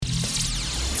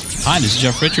Hi, this is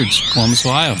Jeff Richards, Columbus,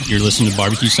 Ohio. You're listening to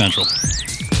Barbecue Central.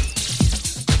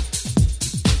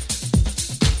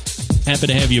 Happy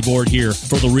to have you aboard here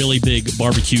for the really big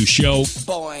barbecue show.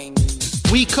 Boing.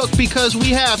 We cook because we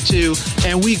have to,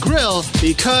 and we grill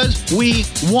because we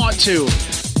want to.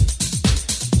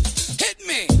 Hit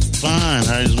me. Fine,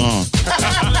 how you doing?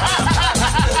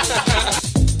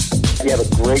 You have a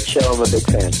great show. I'm a big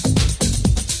fan.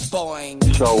 Boing.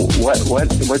 So what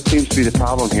seems to be the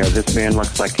problem here? This man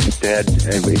looks like he's dead,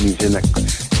 and he's in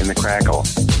the crackle.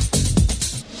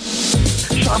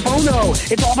 Charbono!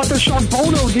 It's all about the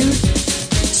Charbono, dude!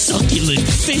 Succulent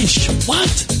fish! What?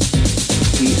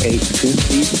 He ate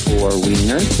 54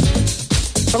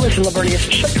 wieners. Now listen,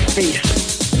 Lavernius, shake your face.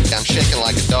 I'm shaking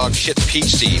like a dog shit peach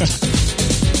seeds.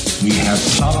 We have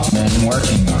top men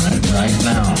working on it right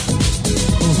now.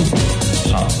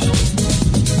 Top men.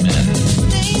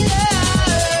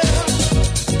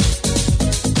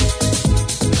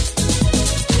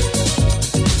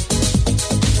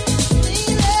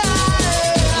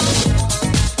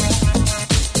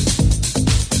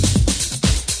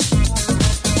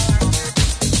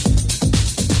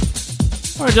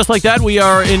 All right, just like that, we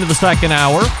are into the second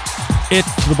hour.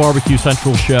 It's the Barbecue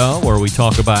Central Show, where we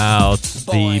talk about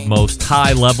the most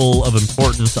high level of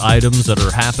importance items that are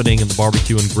happening in the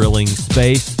barbecue and grilling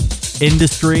space,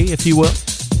 industry, if you will.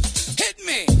 Hit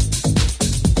me.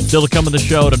 Still to come in the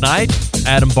show tonight,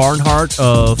 Adam Barnhart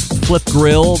of Flip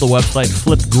Grill, the website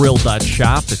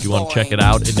flipgrill.shop, if you want to check it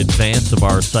out in advance of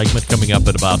our segment coming up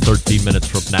in about 13 minutes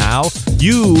from now.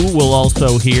 You will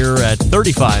also hear at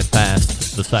 35 past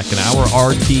the second hour,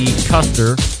 R.T.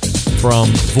 Custer from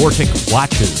Vortic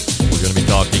Watches. We're going to be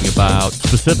talking about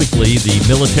specifically the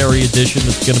military edition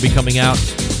that's going to be coming out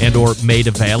and or made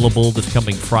available this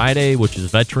coming Friday, which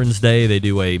is Veterans Day. They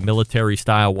do a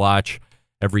military-style watch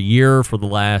every year for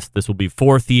this will be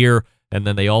fourth year, and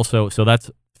then they also, so that's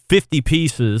 50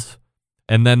 pieces,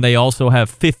 and then they also have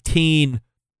 15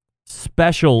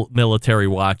 special military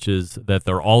watches that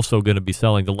they're also going to be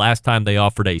selling. The last time they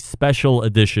offered a special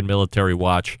edition military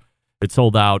watch, it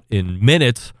sold out in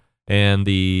minutes, and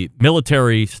the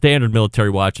standard military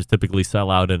watches typically sell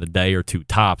out in a day or two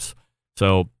tops.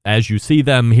 So as you see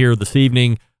them here this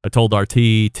evening, I told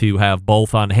RT to have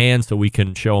both on hand so we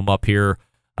can show them up here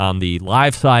on the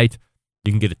live site.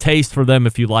 You can get a taste for them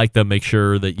if you like them. Make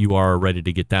sure that you are ready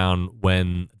to get down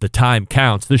when the time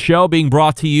counts. The show being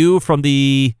brought to you from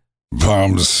the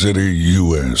Palm City,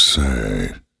 USA,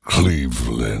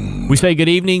 Cleveland. We say good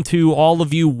evening to all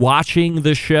of you watching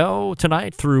the show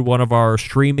tonight through one of our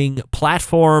streaming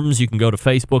platforms. You can go to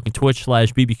Facebook and Twitch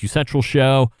 /BBQ Central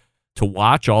Show to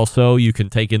watch. Also, you can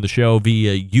take in the show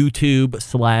via YouTube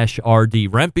 /RD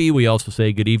Rempe. We also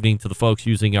say good evening to the folks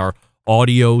using our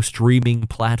audio streaming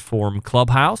platform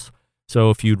Clubhouse. So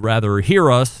if you'd rather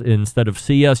hear us instead of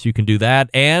see us, you can do that.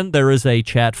 And there is a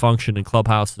chat function in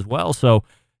Clubhouse as well. So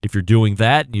if you're doing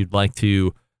that and you'd like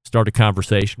to start a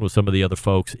conversation with some of the other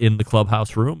folks in the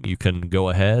Clubhouse room, you can go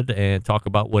ahead and talk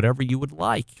about whatever you would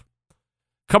like.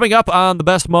 Coming up on the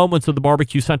best moments of the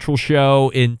Barbecue Central Show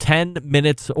in 10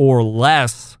 minutes or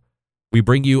less, we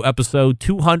bring you episode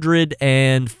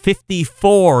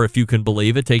 254, if you can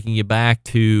believe it, taking you back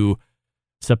to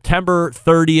September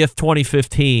 30th,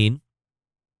 2015.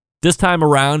 This time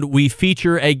around, we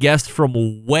feature a guest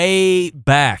from way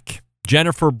back,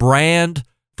 Jennifer Brand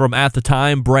from, at the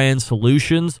time, Brand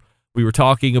Solutions. We were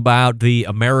talking about the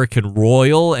American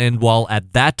Royal, and while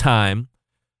at that time,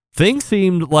 things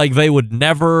seemed like they would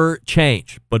never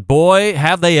change. But boy,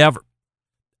 have they ever.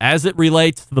 As it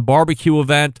relates to the barbecue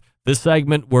event, this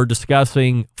segment we're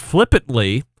discussing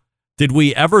flippantly, did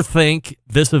we ever think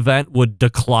this event would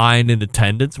decline in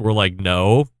attendance? We're like,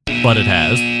 no, but it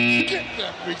has. Get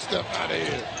that big stuff out of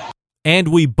here. And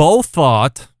we both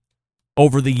thought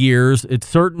over the years it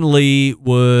certainly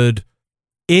would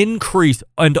increase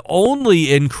and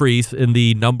only increase in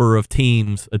the number of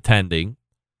teams attending.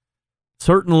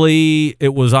 Certainly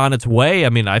it was on its way. I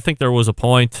mean, I think there was a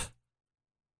point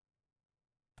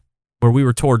where we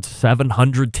were towards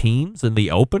 700 teams in the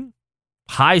Open.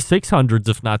 High 600s,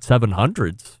 if not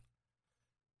 700s.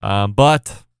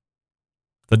 But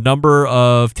the number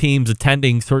of teams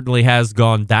attending certainly has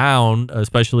gone down,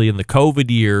 especially in the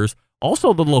COVID years.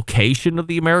 Also, the location of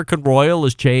the American Royal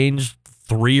has changed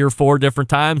 3 or 4 different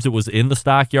times. It was in the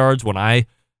Stockyards when I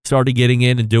started getting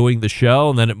in and doing the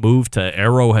show, and then it moved to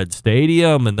Arrowhead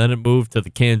Stadium, and then it moved to the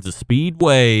Kansas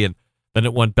Speedway, and then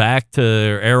it went back to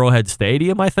Arrowhead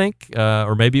Stadium, I think,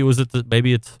 or maybe it was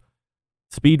maybe it's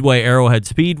Speedway, Arrowhead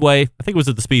Speedway. I think it was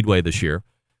at the Speedway this year.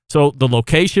 So the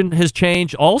location has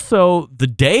changed. Also, the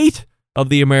date of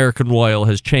the American Royal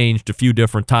has changed a few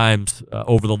different times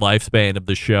over the lifespan of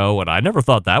the show, and I never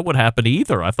thought that would happen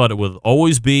either. I thought it would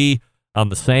always be on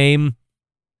the same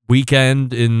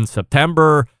weekend in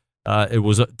September. It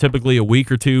was typically a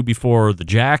week or two before the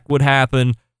Jack would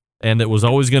happen, and it was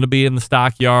always going to be in the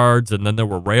stockyards, and then there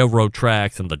were railroad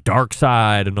tracks and the dark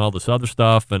side and all this other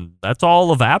stuff, and that's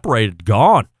all evaporated,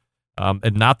 gone.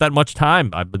 And not that much time.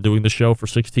 I've been doing the show for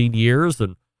 16 years,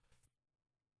 and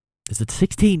is it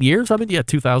 16 years? I mean, yeah,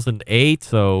 2008.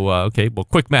 So, okay, well,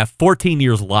 quick math, 14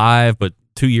 years live, but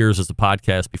 2 years as a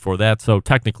podcast before that. So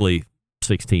technically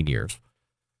 16 years.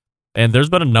 And there's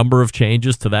been a number of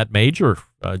changes to that major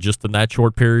just in that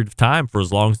short period of time for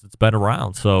as long as it's been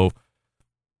around. So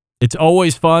it's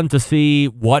always fun to see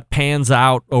what pans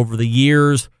out over the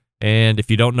years. And if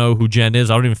you don't know who Jen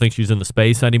is, I don't even think she's in the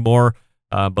space anymore.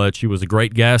 But she was a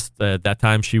great guest. At that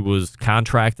time, she was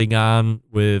contracting on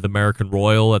with American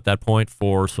Royal at that point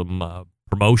for some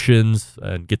promotions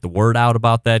and get the word out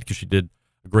about that, because she did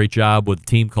a great job with a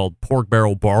team called Pork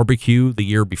Barrel Barbecue the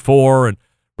year before and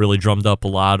really drummed up a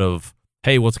lot of,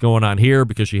 hey, what's going on here?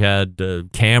 Because she had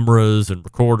cameras and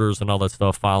recorders and all that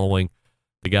stuff following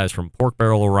the guys from Pork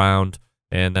Barrel around,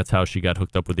 and that's how she got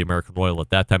hooked up with the American Royal at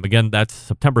that time. Again, that's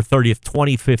September 30th,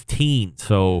 2015,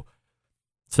 so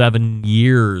 7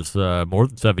 years, more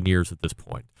than 7 years at this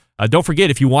point. Don't forget,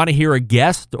 if you want to hear a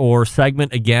guest or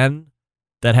segment again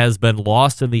that has been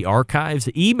lost in the archives,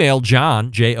 email John,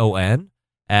 Jon,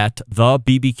 at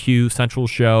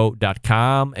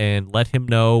thebbqcentralshow.com and let him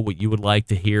know what you would like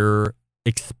to hear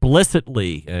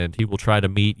explicitly, and he will try to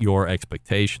meet your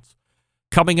expectations.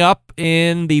 Coming up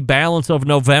in the balance of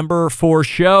November, 4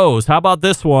 shows. How about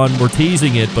this one? We're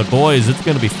teasing it, but boys, it's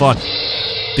going to be fun.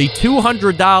 The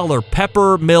 $200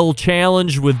 Pepper Mill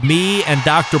Challenge with me and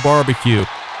Dr. Barbecue.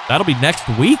 That'll be next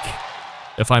week,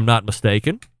 if I'm not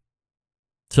mistaken.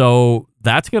 So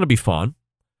that's going to be fun.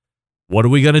 What are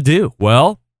we going to do?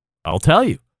 Well, I'll tell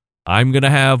you. I'm going to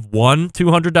have one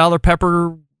 $200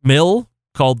 pepper mill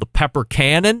called the Pepper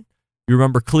Cannon. You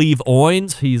remember Cleve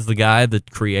Owens? He's the guy that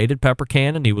created Pepper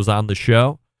Cannon. He was on the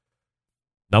show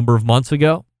a number of months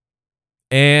ago.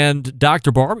 And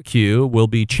Dr. Barbecue will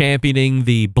be championing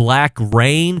the Black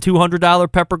Rain $200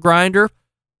 pepper grinder.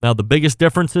 Now, the biggest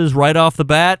difference is right off the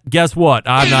bat, guess what?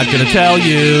 I'm not going to tell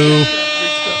you.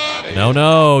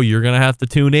 No, you're going to have to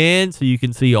tune in so you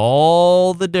can see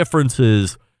all the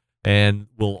differences, and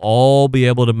we'll all be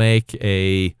able to make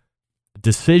a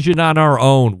decision on our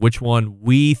own which one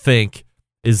we think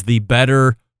is the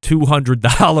better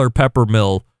 $200 pepper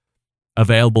mill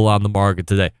available on the market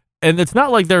today. And it's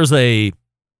not like there's a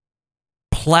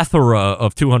plethora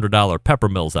of $200 pepper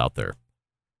mills out there,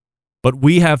 but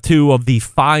we have two of the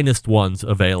finest ones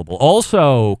available.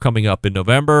 Also coming up in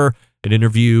November, an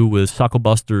interview with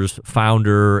Sucklebuster's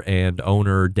founder and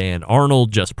owner Dan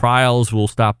Arnold. Jess Pryles will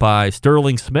stop by.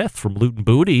 Sterling Smith from Loot and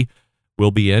Booty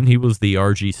will be in. He was the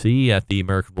RGC at the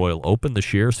American Royal Open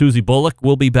this year. Susie Bullock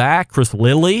will be back. Chris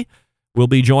Lilly will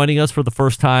be joining us for the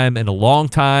first time in a long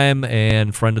time,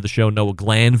 and friend of the show, Noah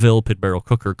Glanville, Pit Barrel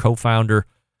Cooker co-founder.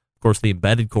 Of course, the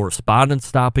Embedded Correspondent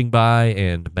stopping by,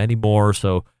 and many more.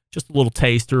 So just a little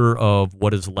taster of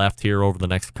what is left here over the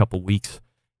next couple weeks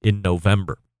in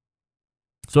November.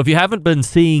 So if you haven't been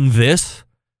seeing this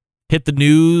hit the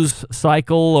news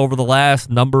cycle over the last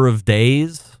number of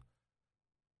days,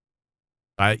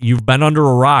 you've been under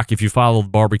a rock if you follow the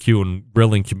barbecue and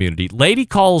grilling community. Lady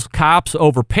calls cops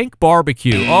over pink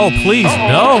barbecue. Oh, please,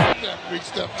 no.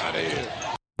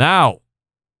 Now,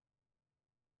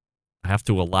 I have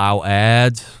to allow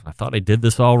ads. I thought I did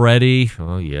this already.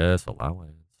 Oh, yes, allow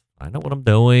ads. I know what I'm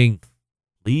doing.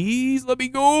 Please let me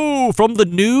go. From the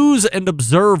News and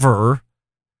Observer.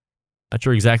 Not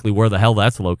sure exactly where the hell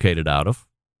that's located out of,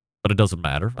 but it doesn't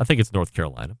matter. I think it's North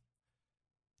Carolina.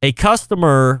 A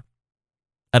customer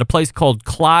at a place called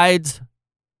Clyde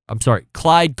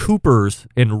Cooper's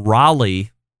in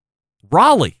Raleigh.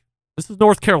 This is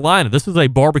North Carolina. This is a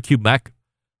barbecue mecca.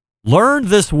 Learned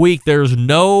this week there's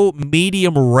no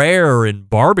medium rare in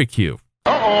barbecue.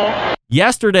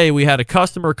 Yesterday, we had a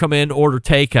customer come in, order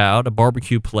takeout, a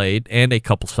barbecue plate, and a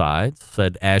couple sides.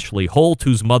 Said Ashley Holt,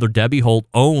 whose mother, Debbie Holt,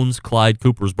 owns Clyde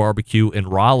Cooper's Barbecue in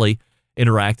Raleigh,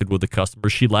 interacted with the customer.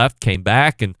 She left, came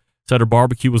back, and said her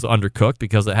barbecue was undercooked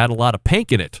because it had a lot of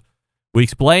pink in it. We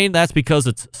explained that's because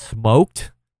it's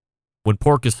smoked. When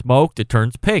pork is smoked, it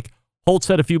turns pink. Holt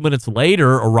said a few minutes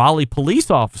later, a Raleigh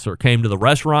police officer came to the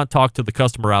restaurant, talked to the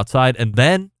customer outside, and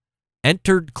then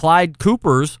entered Clyde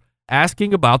Cooper's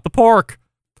asking about the pork.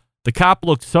 The cop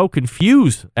looked so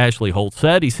confused, Ashley Holt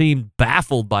said. He seemed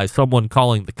baffled by someone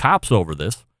calling the cops over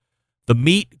this. The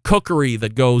meat cookery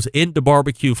that goes into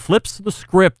barbecue flips the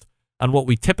script on what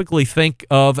we typically think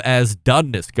of as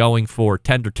doneness, going for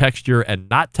tender texture and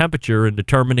not temperature in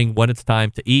determining when it's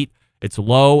time to eat. It's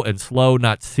low and slow,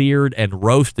 not seared and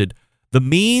roasted. The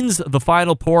means the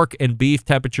final pork and beef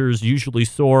temperatures usually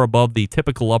soar above the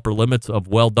typical upper limits of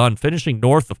well done, finishing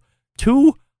north of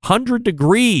 200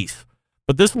 degrees.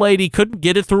 But this lady couldn't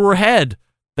get it through her head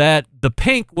that the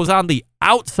pink was on the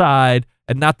outside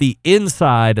and not the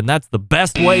inside, and that's the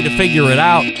best way to figure it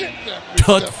out.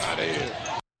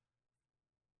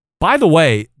 By the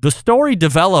way, the story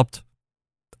developed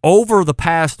over the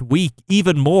past week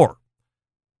even more.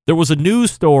 There was a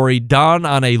news story done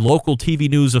on a local TV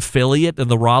news affiliate in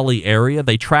the Raleigh area.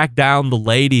 They tracked down the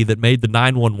lady that made the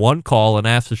 911 call and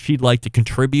asked if she'd like to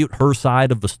contribute her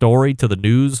side of the story to the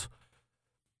news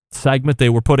segment they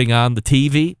were putting on the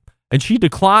TV, and she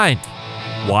declined.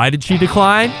 Why did she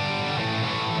decline?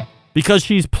 Because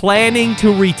she's planning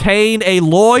to retain a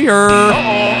lawyer.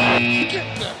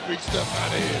 Get that big stuff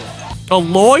out of here. A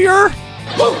lawyer?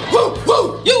 Woo, woo,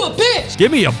 woo! You a bitch!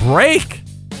 Give me a break.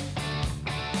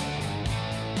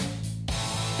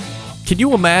 Can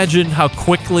you imagine how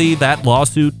quickly that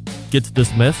lawsuit gets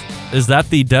dismissed? Is that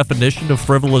the definition of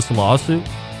frivolous lawsuit?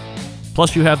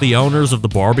 Plus, you have the owners of the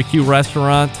barbecue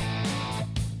restaurant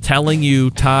telling you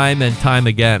time and time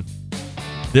again,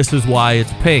 this is why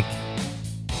it's pink.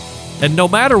 And no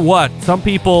matter what, some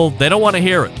people, they don't want to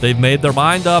hear it. They've made their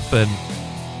mind up, and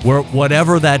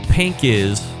whatever that pink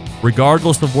is,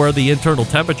 regardless of where the internal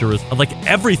temperature is, like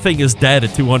everything is dead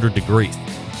at 200 degrees.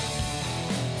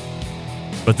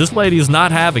 But this lady is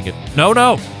not having it.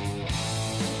 No.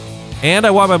 And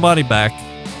I want my money back.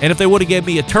 And if they would have gave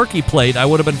me a turkey plate, I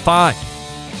would have been fine.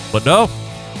 But no.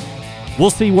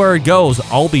 We'll see where it goes.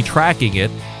 I'll be tracking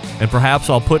it. And perhaps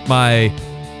I'll put my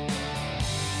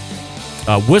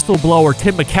whistleblower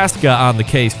Tim McKeska on the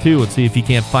case, too, and see if he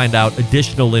can't find out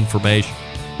additional information.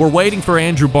 We're waiting for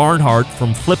Andrew Barnhart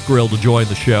from Flip Grill to join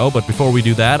the show. But before we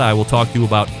do that, I will talk to you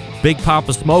about Big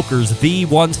Papa Smokers, the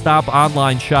one-stop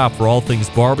online shop for all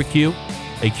things barbecue.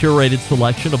 A curated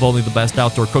selection of only the best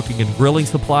outdoor cooking and grilling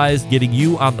supplies, getting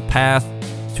you on the path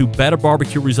to better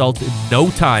barbecue results in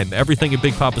no time. Everything at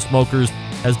Big Papa Smokers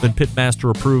has been Pitmaster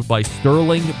approved by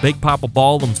Sterling Big Papa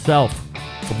Ball himself.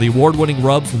 From the award-winning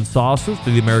rubs and sauces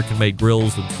to the American-made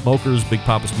grills and smokers, Big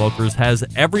Papa Smokers has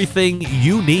everything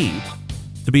you need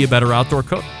to be a better outdoor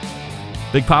cook.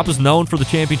 Big Papa's known for the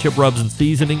championship rubs and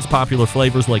seasonings, popular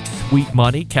flavors like Sweet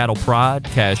Money, Cattle Prod,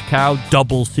 Cash Cow,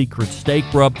 Double Secret Steak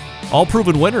Rub, all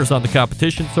proven winners on the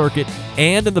competition circuit.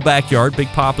 And in the backyard, Big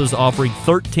Papa's offering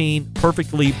 13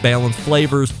 perfectly balanced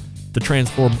flavors to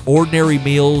transform ordinary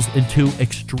meals into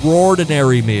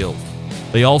extraordinary meals.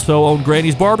 They also own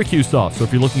Granny's barbecue sauce, so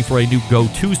if you're looking for a new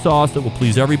go-to sauce that will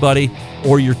please everybody,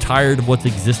 or you're tired of what's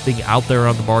existing out there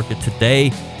on the market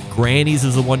today, Granny's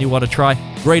is the one you want to try.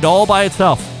 Great all by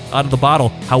itself out of the bottle.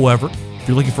 However, if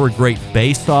you're looking for a great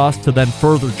base sauce to then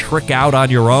further trick out on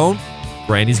your own,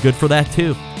 Granny's good for that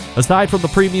too. Aside from the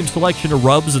premium selection of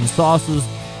rubs and sauces,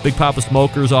 Big Papa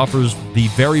Smokers offers the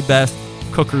very best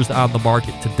cookers on the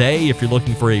market today. If you're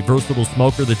looking for a versatile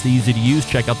smoker that's easy to use,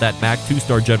 check out that Mac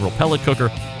 2-Star General Pellet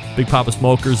Cooker. Big Papa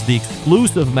Smokers, the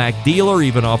exclusive Mac dealer,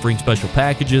 even offering special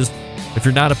packages. If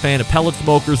you're not a fan of pellet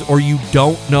smokers or you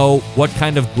don't know what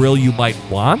kind of grill you might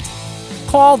want,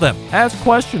 call them. Ask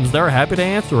questions. They're happy to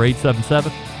answer.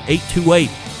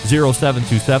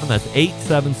 877-828-0727. That's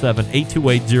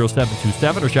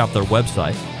 877-828-0727. Or shop their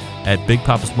website at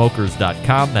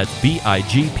bigpapasmokers.com. That's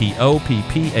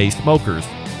BIGPOPPA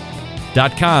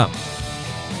smokers.com.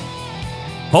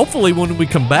 Hopefully when we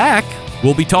come back,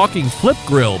 we'll be talking Flip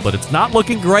Grill, but it's not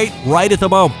looking great right at the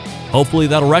moment. Hopefully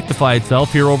that'll rectify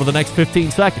itself here over the next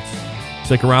 15 seconds.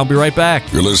 Stick around, be right back.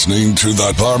 You're listening to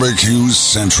the Barbecue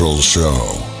Central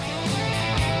Show.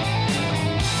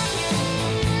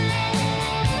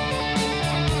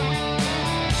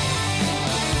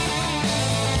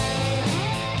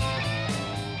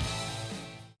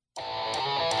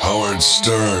 Howard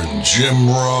Stern, Jim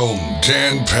Rome,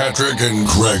 Dan Patrick, and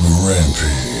Greg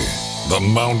Rempe. The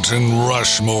Mountain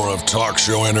Rushmore of talk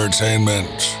show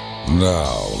entertainment.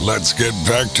 Now, let's get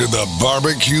back to the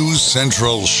Barbecue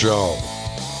Central Show.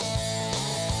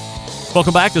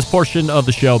 Welcome back. This portion of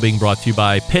the show being brought to you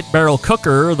by Pit Barrel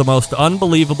Cooker, the most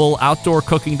unbelievable outdoor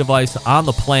cooking device on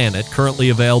the planet, currently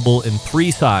available in 3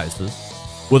 sizes,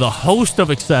 with a host of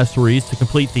accessories to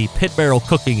complete the Pit Barrel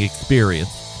cooking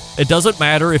experience. It doesn't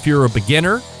matter if you're a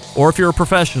beginner or if you're a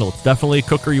professional. It's definitely a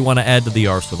cooker you want to add to the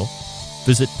arsenal.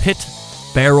 Visit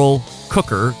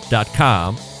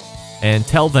pitbarrelcooker.com and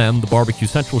tell them the Barbecue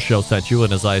Central Show sent you.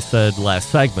 And as I said last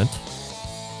segment,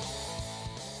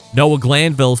 Noah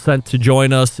Glanville sent to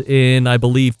join us in, I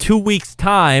believe, 2 weeks'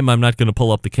 time. I'm not going to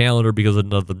pull up the calendar because it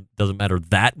doesn't matter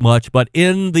that much. But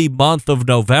in the month of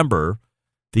November,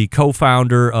 the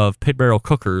co-founder of Pit Barrel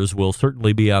Cookers will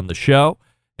certainly be on the show.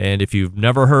 And if you've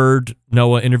never heard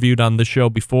Noah interviewed on the show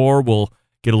before, we'll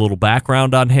get a little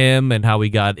background on him and how he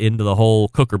got into the whole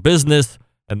cooker business.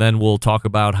 And then we'll talk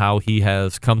about how he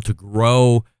has come to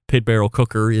grow Pit Barrel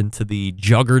Cooker into the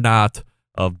juggernaut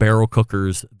of barrel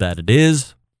cookers that it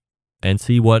is, and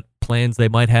see what plans they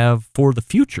might have for the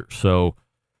future. So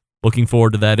looking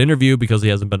forward to that interview because he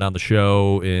hasn't been on the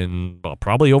show in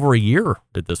probably over a year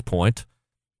at this point.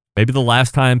 Maybe the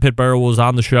last time Pit Barrel was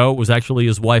on the show was actually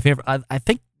his wife, Amber. I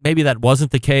think maybe that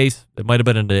wasn't the case. It might have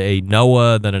been a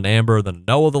Noah, then an Amber, then a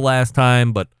Noah the last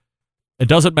time, but it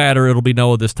doesn't matter. It'll be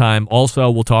Noah this time. Also,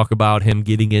 we'll talk about him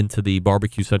getting into the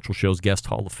Barbecue Central Show's Guest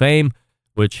Hall of Fame,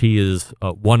 which he is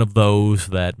one of those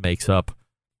that makes up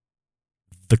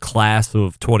the class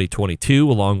of 2022,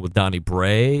 along with Donnie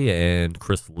Bray and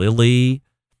Chris Lilly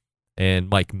and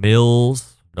Mike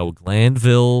Mills, Noah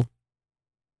Glanville,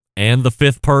 and the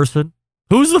fifth person.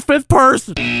 Who's the fifth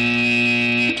person?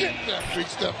 Get that big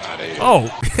stuff out of here.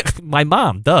 Oh, my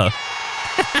mom, duh.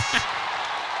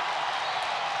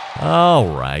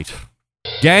 All right.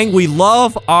 Gang, we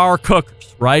love our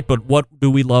cookers, right? But what do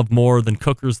we love more than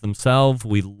cookers themselves?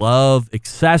 We love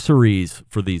accessories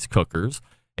for these cookers.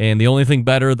 And the only thing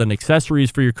better than accessories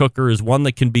for your cooker is one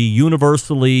that can be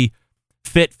universally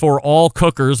fit for all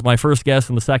cookers. My first guest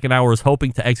in the second hour is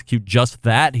hoping to execute just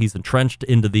that. He's entrenched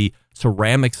into the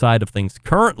ceramic side of things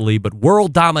currently, but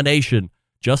world domination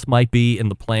just might be in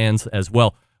the plans as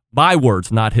well. My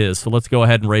words, not his. So let's go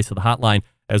ahead and race to the hotline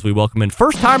as we welcome in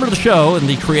first timer to the show and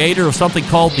the creator of something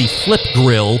called the Flip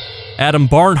Grill, Adam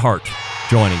Barnhart,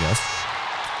 joining us.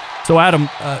 So Adam,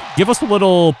 give us a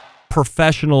little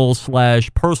professional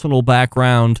 / personal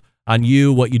background on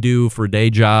you, what you do for a day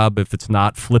job, if it's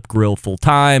not Flip Grill full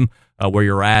time, where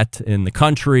you're at in the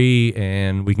country,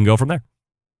 and we can go from there.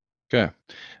 Okay.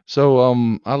 So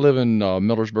I live in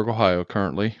Millersburg, Ohio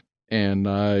currently, and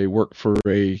I work for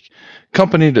a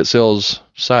company that sells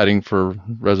siding for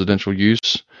residential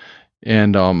use,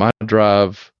 and I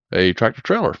drive a tractor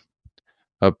trailer.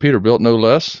 Peterbilt, no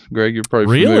less. Greg, you're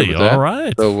probably familiar with that. All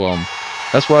right. So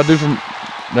that's what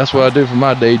I do for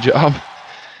my day job,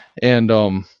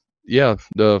 and yeah,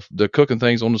 the cooking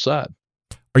things on the side.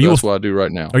 That's what I do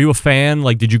right now. Are you a fan?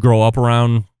 Like, did you grow up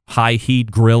around high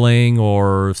heat grilling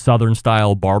or Southern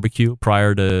style barbecue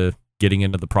prior to getting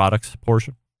into the products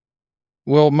portion?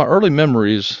 Well, my early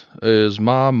memories is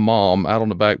my mom out on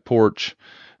the back porch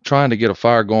trying to get a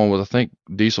fire going with, I think,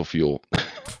 diesel fuel.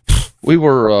 we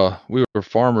were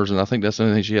farmers, and I think that's the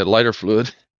only thing she had, lighter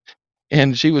fluid.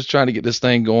 And she was trying to get this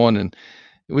thing going, and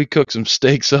we cooked some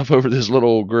steaks up over this little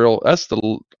old grill. That's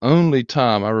the only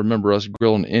time I remember us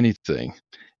grilling anything.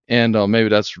 And maybe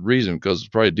that's the reason, because it's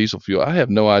probably diesel fuel. I have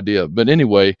no idea. But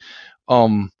anyway,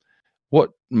 what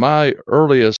my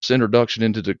earliest introduction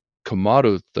into the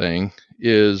Kamado thing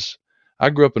is, I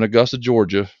grew up in Augusta,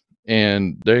 Georgia,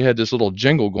 and they had this little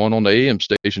jingle going on the AM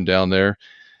station down there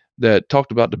that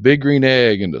talked about the big green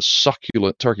egg and the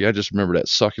succulent turkey. I just remember that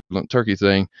succulent turkey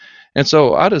thing. And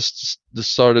so I just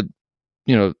started,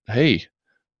 hey,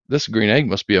 this green egg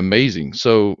must be amazing.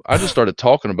 So I just started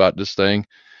talking about this thing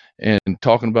and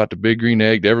talking about the big green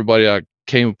egg to everybody I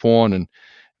came upon. And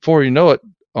before you know it,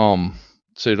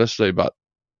 let's say about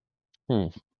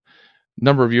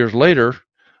number of years later,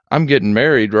 I'm getting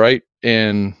married, right?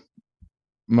 And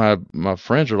my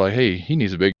friends are like, hey, he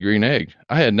needs a big green egg.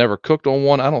 I had never cooked on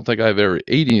one. I don't think I've ever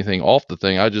ate anything off the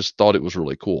thing. I just thought it was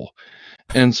really cool.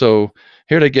 And so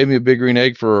here they gave me a big green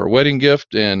egg for a wedding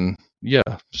gift, and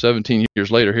 17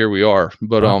 years later, here we are.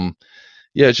 But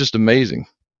it's just amazing.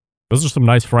 Those are some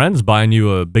nice friends buying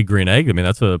you a big green egg. I mean,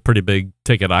 that's a pretty big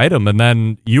ticket item. And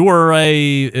then you were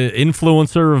a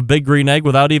influencer of big green egg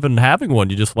without even having one.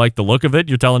 You just like the look of it.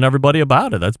 You're telling everybody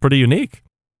about it. That's pretty unique.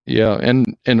 Yeah,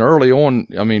 and early on,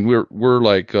 I mean, we're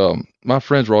like, my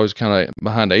friends were always kind of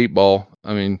behind the eight ball.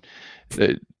 I mean,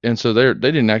 and so they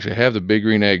didn't actually have the big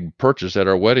green egg purchased at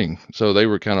our wedding, so they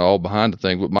were kind of all behind the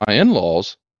thing. But my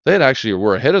in-laws, they had actually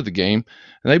were ahead of the game,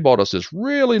 and they bought us this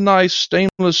really nice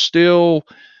stainless steel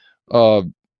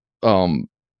propane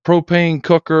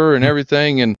cooker and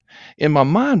everything. And in my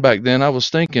mind back then, I was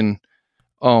thinking,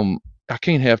 I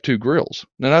can't have two grills.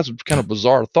 Now that's kind of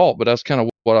bizarre thought, but that's kind of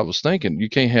what I was thinking. You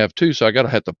can't have two, so I got to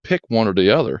have to pick one or the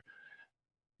other.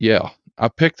 Yeah, I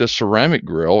picked the ceramic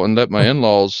grill and let my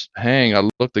in-laws hang. I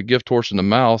looked the gift horse in the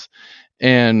mouth,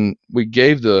 and we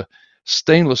gave the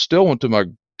stainless steel one to my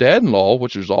dad-in-law,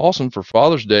 which was awesome for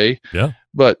Father's Day. Yeah.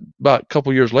 But about a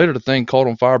couple years later, the thing caught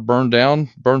on fire, burned down,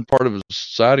 burned part of his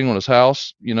siding on his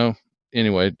house.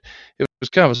 Anyway, it was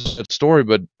kind of a sad story,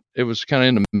 but it was kind of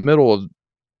in the middle of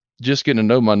just getting to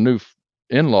know my new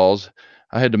in-laws.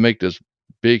 I had to make this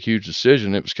big, huge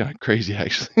decision. It was kind of crazy,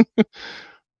 actually.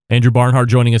 Andrew Barnhart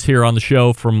joining us here on the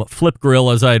show from Flip Grill,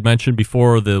 as I had mentioned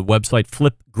before, the website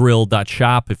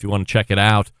flipgrill.shop if you want to check it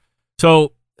out.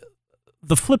 So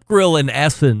the Flip Grill, in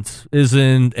essence,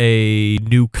 isn't a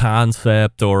new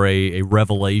concept or a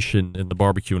revelation in the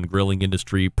barbecue and grilling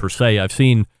industry per se. I've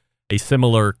seen a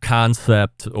similar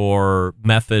concept or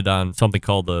method on something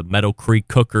called the Meadow Creek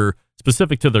cooker,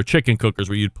 specific to their chicken cookers,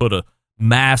 where you'd put a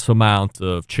mass amount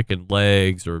of chicken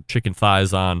legs or chicken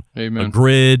thighs on a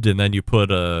grid, and then you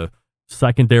put a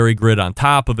secondary grid on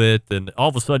top of it, and all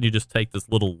of a sudden you just take this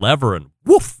little lever and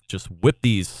woof, just whip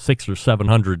these 600 or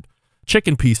 700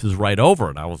 chicken pieces right over.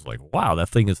 And I was like, wow, that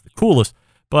thing is the coolest.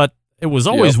 But it was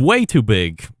always way too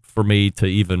big for me to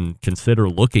even consider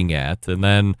looking at. And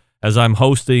then as I'm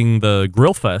hosting the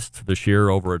Grill Fest this year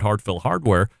over at Hartville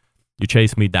Hardware, you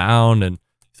chased me down and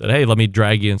said, hey, let me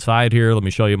drag you inside here. Let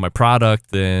me show you my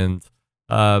product. And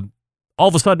all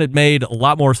of a sudden it made a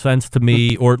lot more sense to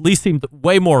me, or at least seemed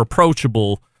way more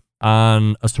approachable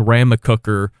on a ceramic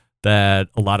cooker that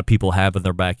a lot of people have in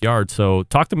their backyard. So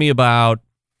talk to me about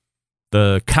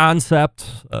the concept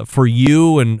for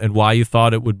you and why you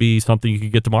thought it would be something you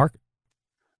could get to market.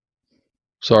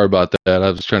 Sorry about that. I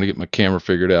was trying to get my camera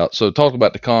figured out. So talk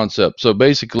about the concept. So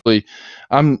basically,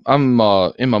 I'm in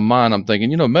my mind, I'm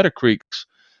thinking, Meadow Creeks,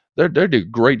 they do a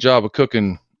great job of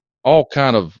cooking all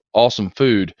kind of awesome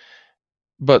food,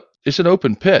 but it's an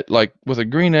open pit. Like with a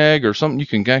green egg or something, you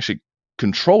can actually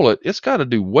control it. It's got to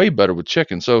do way better with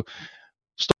chicken. So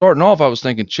starting off, I was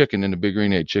thinking chicken in the big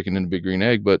green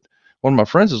egg, but one of my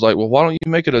friends is like, well, why don't you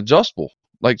make it adjustable?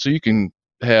 Like, so you can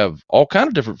have all kind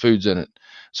of different foods in it.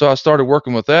 So I started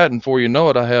working with that, and before you know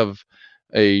it, I have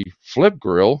a flip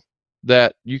grill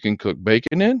that you can cook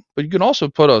bacon in, but you can also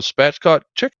put a spatchcock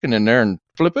chicken in there and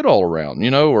flip it all around,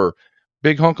 or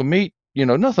big hunk of meat,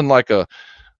 nothing like a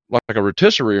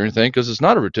rotisserie or anything, because it's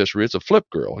not a rotisserie, it's a flip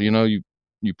grill.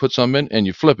 You put some in and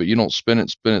you flip it. You don't spin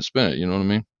it. You know what I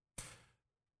mean?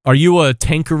 Are you a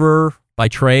tinkerer by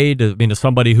trade? I mean, as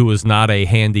somebody who is not a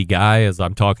handy guy, as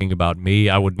I'm talking about me,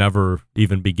 I would never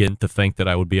even begin to think that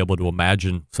I would be able to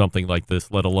imagine something like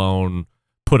this, let alone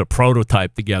put a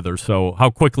prototype together. So how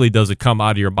quickly does it come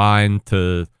out of your mind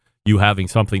to you having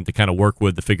something to kind of work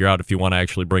with to figure out if you want to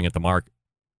actually bring it to market?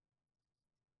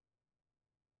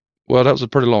 Well, that was a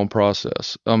pretty long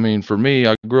process. I mean, for me,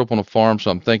 I grew up on a farm,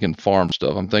 so I'm thinking farm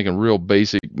stuff. I'm thinking real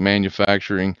basic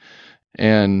manufacturing.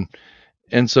 And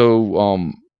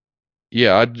so,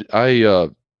 yeah,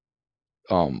 I've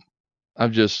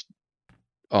just,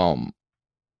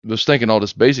 was thinking all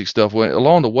this basic stuff.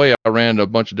 Along the way, I ran a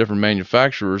bunch of different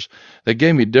manufacturers that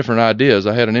gave me different ideas.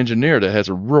 I had an engineer that has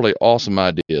some really awesome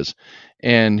ideas,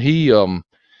 and he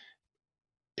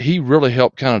really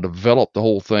helped kind of develop the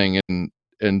whole thing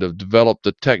and to develop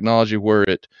the technology where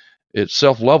it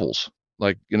self-levels.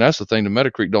 Like, and that's the thing, the Meadow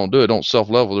Creek don't do. It don't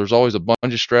self-level. There's always a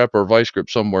bungee strap or a vice grip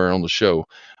somewhere on the show.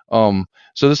 So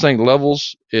this thing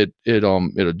levels, it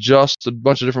adjusts a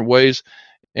bunch of different ways.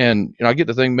 And I get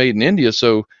the thing made in India,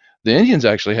 so the Indians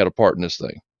actually had a part in this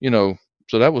thing,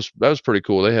 so that was pretty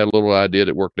cool. They had a little idea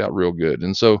that worked out real good.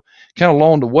 And so kind of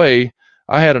along the way,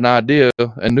 I had an idea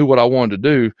and knew what I wanted to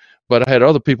do, but I had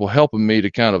other people helping me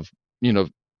to kind of,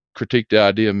 critique the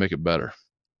idea and make it better.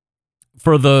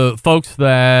 For the folks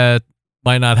that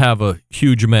might not have a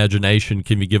huge imagination,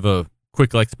 can you give a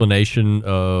quick explanation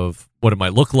of what it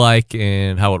might look like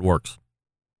and how it works?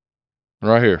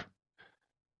 Right here.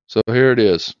 So here it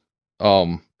is.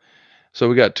 So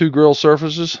we got two grill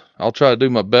surfaces. I'll try to do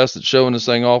my best at showing this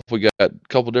thing off. We got a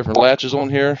couple different latches on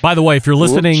here. By the way, if you're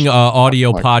listening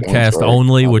audio podcast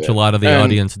only, which a lot of the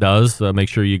audience does, make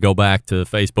sure you go back to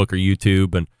Facebook or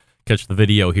YouTube and catch the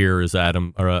video here as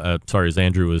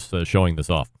Andrew is showing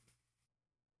this off.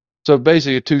 So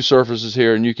basically two surfaces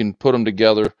here, and you can put them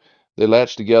together. They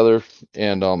latch together,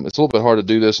 and it's a little bit hard to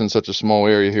do this in such a small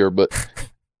area here, but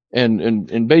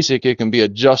and basic, it can be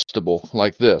adjustable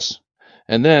like this.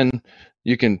 And then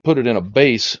you can put it in a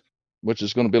base, which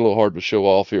is going to be a little hard to show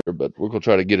off here, but we're going to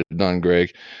try to get it done,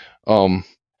 Greg.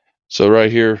 So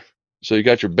right here, so you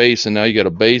got your base, and now you got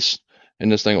a base,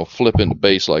 and this thing will flip into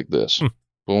base like this.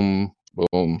 Boom,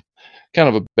 boom. Kind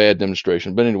of a bad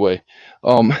demonstration, but anyway,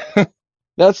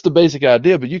 that's the basic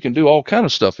idea. But you can do all kind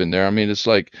of stuff in there. I mean, it's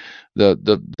like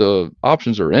the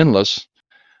options are endless.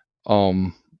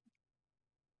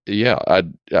 Yeah,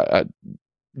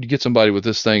 you get somebody with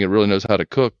this thing that really knows how to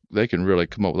cook, they can really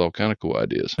come up with all kind of cool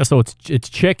ideas. So it's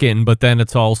chicken, but then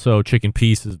it's also chicken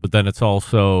pieces, but then it's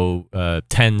also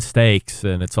 10 steaks,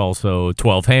 and it's also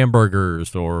 12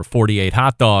 hamburgers or 48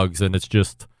 hot dogs, and it's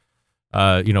just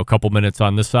a couple minutes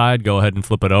on this side, go ahead and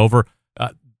flip it over.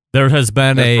 There has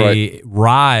been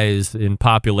rise in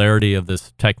popularity of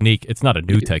this technique. It's not a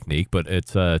new technique, but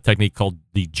it's a technique called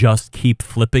the just keep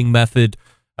flipping method.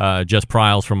 Jess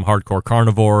Pryles from Hardcore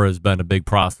Carnivore has been a big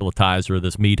proselytizer.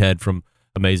 This meathead from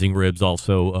Amazing Ribs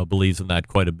also believes in that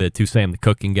quite a bit too. Sam, the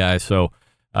cooking guy. So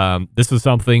this is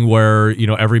something where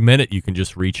every minute you can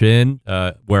just reach in,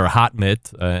 wear a hot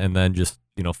mitt, and then just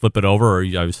flip it over. Or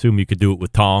I assume you could do it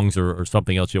with tongs or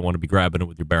something else. You don't want to be grabbing it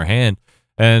with your bare hand.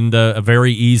 And a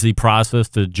very easy process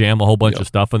to jam a whole bunch of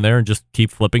stuff in there and just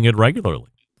keep flipping it regularly.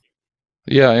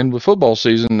 Yeah, and with football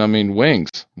season, I mean, wings.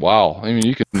 Wow. I mean,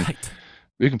 you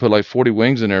can put like 40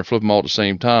 wings in there and flip them all at the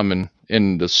same time,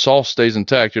 and the sauce stays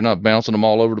intact. You're not bouncing them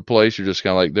all over the place. You're just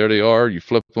kind of like, there they are. You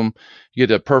flip them. You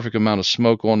get that perfect amount of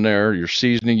smoke on there. Your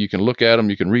seasoning, you can look at them.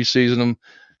 You can re-season them.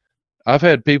 I've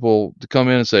had people to come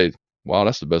in and say, wow,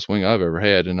 that's the best wing I've ever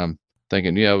had. And I'm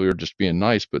thinking, yeah, we were just being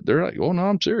nice, but they're like, oh no,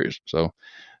 I'm serious. So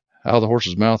out of the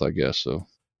horse's mouth, I guess. So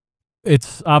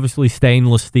it's obviously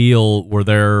stainless steel. Were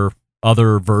there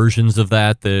other versions of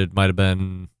that might have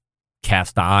been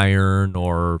cast iron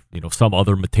or some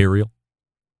other material?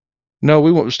 No,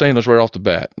 we went with stainless right off the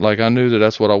bat. Like, I knew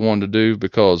that's what I wanted to do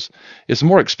because it's a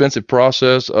more expensive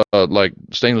process. Like,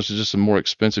 stainless is just a more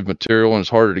expensive material and it's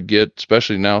harder to get,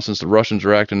 especially now since the Russians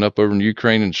are acting up over in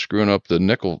Ukraine and screwing up the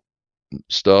nickel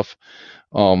stuff.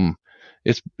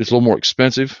 It's a little more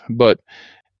expensive, but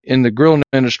in the grilling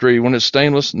industry, when it's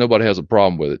stainless, nobody has a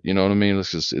problem with it. You know what I mean?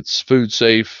 It's food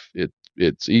safe.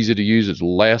 It's easy to use. It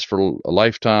lasts for a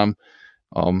lifetime.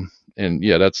 And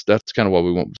yeah, that's kind of why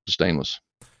we went with stainless.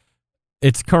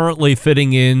 It's currently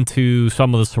fitting into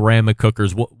some of the ceramic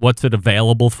cookers. What's it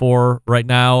available for right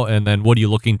now? And then what are you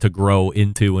looking to grow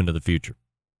into the future?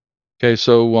 Okay,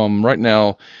 so right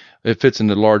now it fits in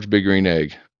the large Big Green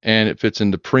Egg, and it fits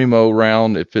in the Primo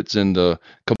round. It fits in the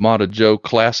Kamada Joe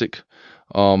Classic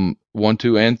 1,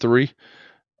 2, and 3.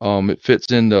 It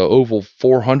fits in the Oval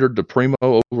 400, the Primo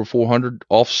over 400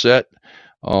 offset.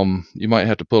 You might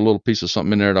have to put a little piece of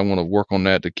something in there. I want to work on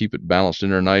that to keep it balanced in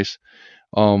there nice.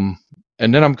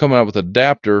 And then I'm coming out with an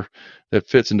adapter that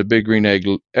fits into Big Green Egg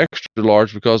extra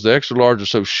large because the extra large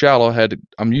is so shallow.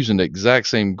 I'm using the exact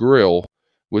same grill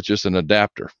with just an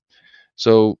adapter.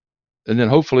 So, and then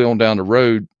hopefully on down the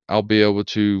road, I'll be able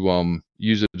to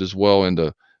use it as well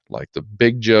into like the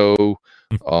Big Joe,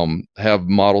 have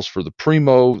models for the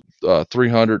Primo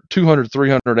 300, 200,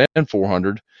 300, and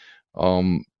 400.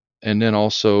 And then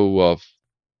also,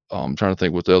 I'm trying to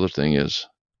think what the other thing is.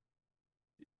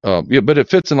 Yeah, but it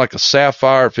fits in like a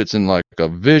Sapphire, it fits in like a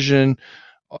Vision.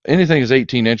 Anything is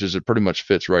 18 inches, it pretty much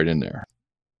fits right in there.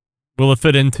 Will it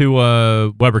fit into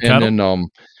a Weber kettle? And then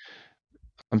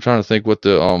I'm trying to think what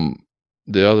the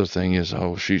other thing is.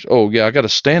 Oh yeah, I got a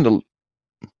stand.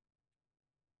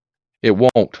 It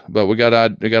won't, but we got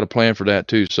a plan for that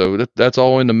too. So that's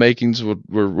all in the makings.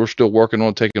 We're still working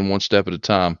on taking one step at a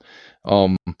time.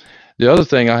 The other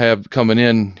thing I have coming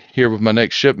in here with my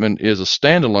next shipment is a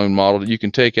standalone model that you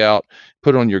can take out,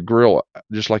 put on your grill,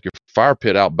 just like your fire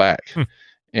pit out back.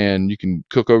 And you can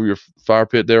cook over your fire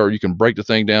pit there, or you can break the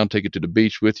thing down, take it to the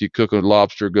beach with you, cook a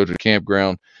lobster, go to the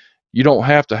campground. You don't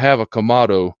have to have a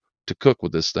Kamado to cook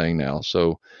with this thing now.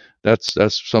 So that's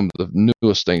some of the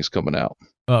newest things coming out.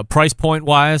 Price point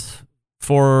wise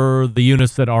for the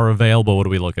units that are available, what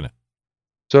are we looking at?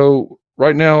 So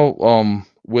right now,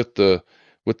 with the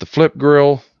flip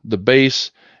grill, the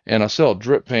base, and I sell a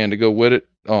drip pan to go with it.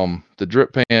 The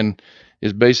drip pan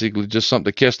is basically just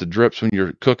something to catch the drips when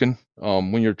you're cooking.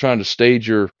 When you're trying to stage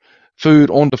your food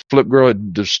on the flip grill,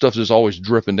 the stuff is always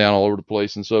dripping down all over the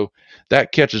place, and so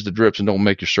that catches the drips and don't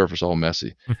make your surface all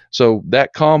messy. So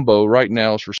that combo right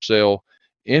now is for sale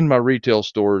in my retail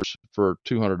stores for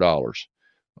 $200.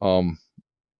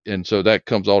 And so that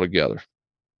comes all together.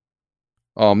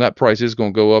 That price is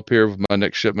going to go up here with my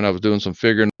next shipment. I was doing some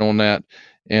figuring on that,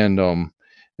 and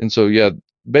so yeah,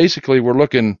 basically we're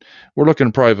looking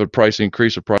probably have a price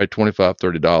increase of probably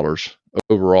 $25-$30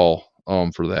 overall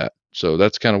for that. So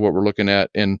that's kind of what we're looking at,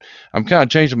 and I'm kind of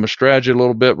changing my strategy a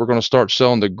little bit. We're going to start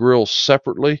selling the grill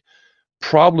separately,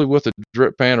 probably with a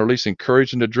drip pan, or at least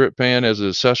encouraging the drip pan as an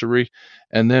accessory,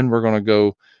 and then we're going to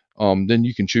go. Then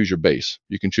you can choose your base.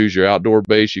 You can choose your outdoor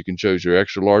base. You can choose your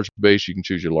extra large base. You can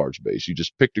choose your large base. You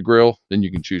just pick the grill, then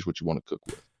you can choose what you want to cook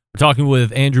with. We're talking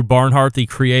with Andrew Barnhart, the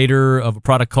creator of a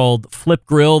product called Flip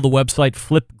Grill, the website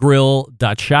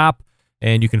flipgrill.shop.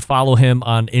 And you can follow him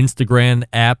on Instagram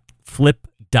at flip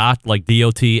dot, like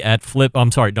D-O-T, at flip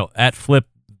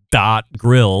dot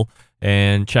grill.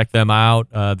 And check them out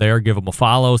there. Give them a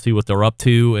follow, see what they're up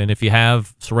to. And if you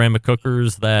have ceramic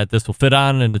cookers that this will fit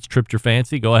on and it's tripped your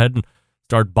fancy, go ahead and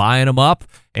start buying them up.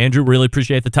 Andrew, really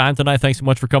appreciate the time tonight. Thanks so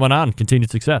much for coming on.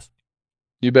 Continued success.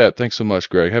 You bet. Thanks so much,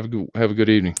 Greg. Have a good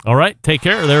evening. All right. Take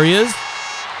care. There he is.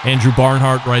 Andrew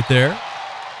Barnhart right there.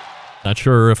 Not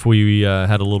sure if we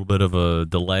had a little bit of a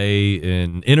delay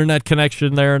in internet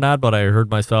connection there or not, but I heard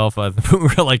myself. We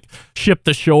were like shipped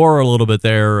ashore a little bit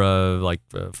there,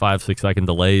 5-6 second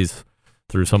delays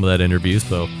through some of that interview.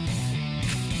 So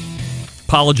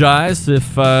apologize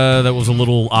if that was a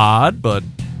little odd, but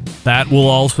that will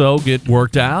also get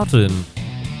worked out in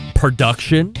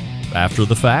production after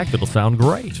the fact. It'll sound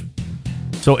great.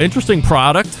 So interesting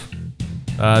product.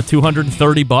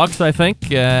 $230, I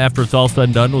think, after it's all said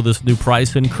and done with this new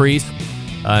price increase.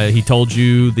 He told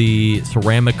you the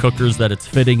ceramic cookers that it's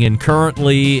fitting in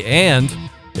currently, and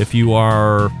if you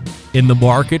are in the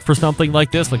market for something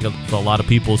like this, like a lot of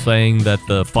people saying that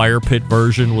the fire pit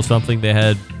version was something they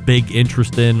had big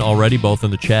interest in already, both in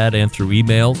the chat and through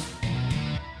emails.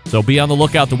 So be on the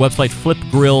lookout. The website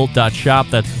flipgrill.shop.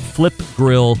 That's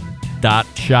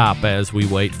flipgrill.shop. As we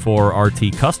wait for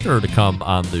RT Custer to come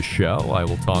on the show, I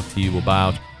will talk to you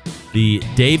about the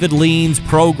David Leans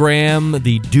program,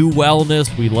 the Do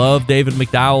Wellness. We love David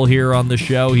McDowell here on the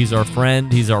show. He's our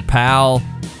friend. He's our pal.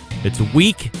 It's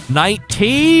week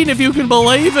 19, if you can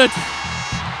believe it.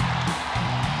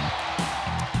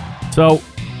 So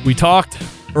we talked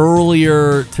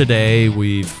earlier today.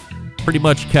 We've pretty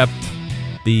much kept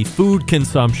the food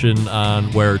consumption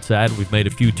on where it's at. We've made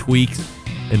a few tweaks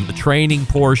in the training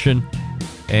portion,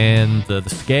 and the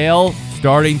scale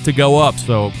starting to go up.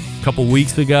 So a couple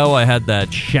weeks ago, I had that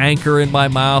chancre in my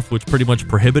mouth, which pretty much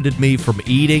prohibited me from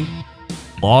eating.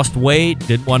 Lost weight,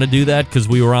 didn't want to do that because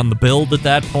we were on the build at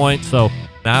that point. So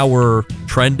now we're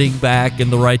trending back in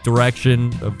the right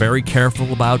direction. Very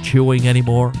careful about chewing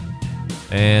anymore.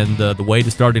 And the weight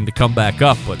is starting to come back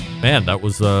up. But, man, that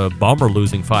was a bummer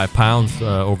losing 5 pounds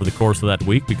over the course of that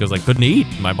week because I couldn't eat.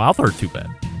 My mouth hurt too bad.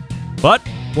 But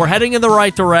we're heading in the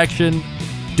right direction.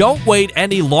 Don't wait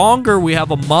any longer. We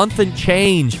have a month and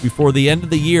change before the end of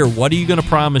the year. What are you going to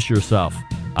promise yourself?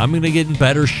 I'm going to get in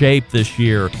better shape this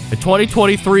year. In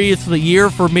 2023, it's the year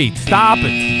for me. Stop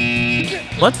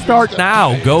it. Let's start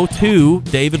now. Go to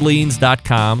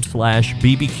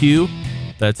davidleans.com/BBQ.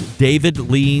 That's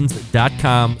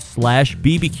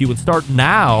davidleans.com/BBQ and start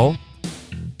now.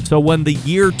 So when the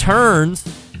year turns,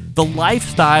 the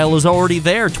lifestyle is already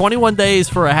there. 21 days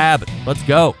for a habit. Let's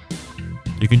go.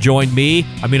 You can join me.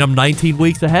 I mean, I'm 19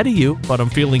 weeks ahead of you, but I'm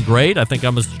feeling great. I think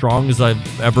I'm as strong as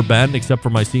I've ever been, except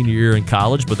for my senior year in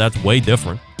college, but that's way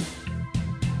different.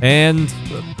 And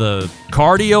the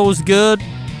cardio is good.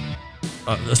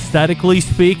 Aesthetically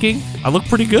speaking, I look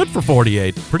pretty good for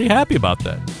 48. Pretty happy about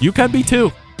that. You can be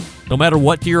too. No matter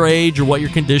what your age or what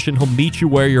your condition, he'll meet you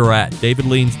where you're at.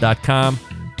 davidleans.com.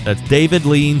 That's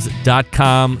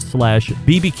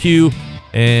davidleans.com/BBQ.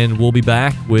 And we'll be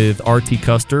back with RT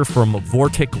Custer from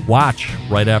Vortic Watch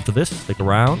right after this. Stick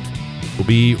around. We'll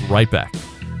be right back.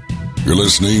 You're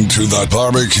listening to the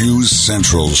Barbecue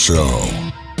Central Show.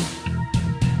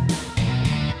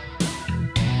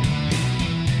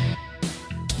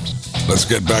 Let's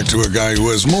get back to a guy who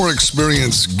has more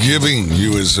experience giving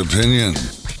you his opinion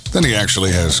than he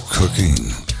actually has cooking.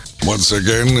 Once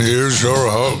again, here's your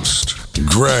host,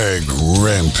 Greg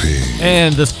Rempe.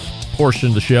 And this portion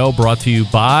of the show brought to you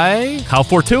by, how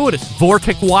fortuitous,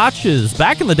 Vortic watches.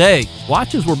 Back in the day,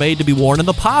 watches were made to be worn in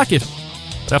the pocket.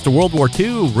 But after World War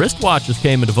II, wristwatches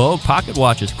came into vogue. Pocket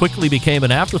watches quickly became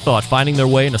an afterthought, finding their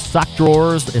way into sock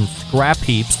drawers and scrap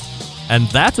heaps. And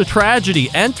that's a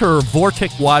tragedy. Enter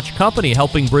Vortic Watch Company,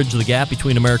 helping bridge the gap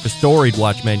between America's storied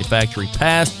watch manufacturing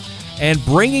past and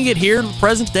bringing it here to the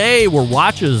present day, where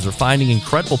watches are finding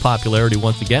incredible popularity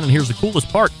once again. And here's the coolest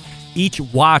part. Each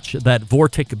watch that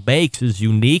Vortic makes is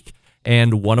unique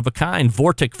and one of a kind.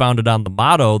 Vortic, founded on the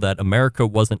motto that America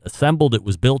wasn't assembled, it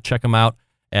was built. Check them out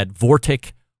at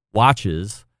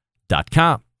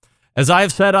vorticwatches.com. As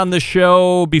I've said on this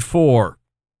show before,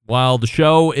 while the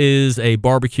show is a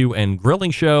barbecue and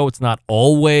grilling show, it's not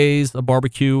always a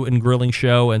barbecue and grilling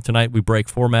show. And tonight we break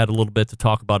format a little bit to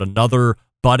talk about another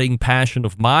budding passion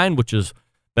of mine, which has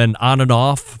been on and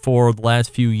off for the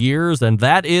last few years, and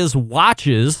that is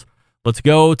watches. Let's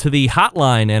go to the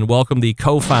hotline and welcome the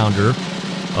co-founder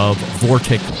of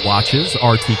Vortic Watches,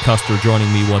 RT Custer,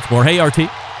 joining me once more. Hey, RT.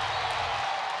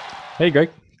 Hey, Greg.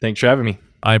 Thanks for having me.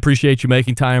 I appreciate you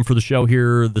making time for the show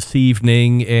here this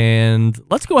evening, and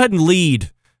let's go ahead and lead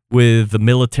with the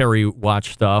military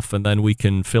watch stuff, and then we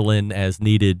can fill in as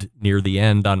needed near the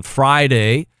end. On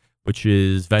Friday, which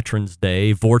is Veterans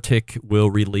Day, Vortic will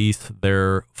release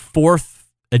their 4th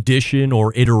edition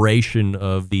or iteration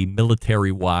of the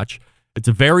military watch. It's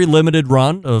a very limited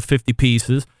run of 50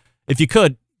 pieces. If you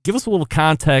could, give us a little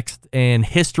context and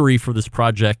history for this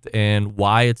project and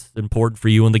why it's important for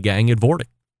you and the gang at Vortic.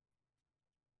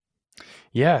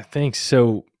 Yeah, thanks.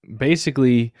 So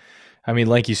basically, I mean,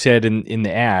 like you said in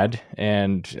the ad,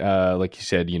 and like you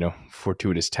said,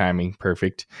 fortuitous timing,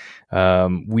 perfect.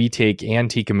 We take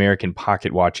antique American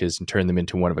pocket watches and turn them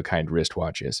into one-of-a-kind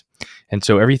wristwatches. And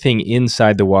so everything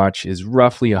inside the watch is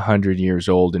roughly 100 years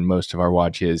old in most of our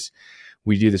watches.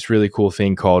 We do this really cool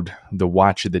thing called the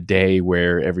Watch of the Day,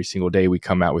 where every single day we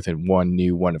come out with one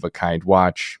new one-of-a-kind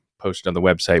watch, post on the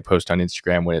website, post on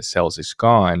Instagram. When it sells, it's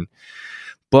gone.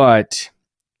 But,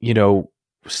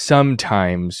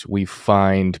 sometimes we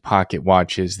find pocket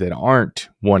watches that aren't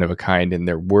one of a kind, and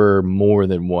there were more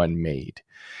than one made.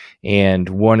 And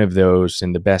one of those,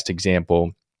 and the best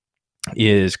example,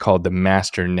 is called the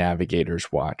Master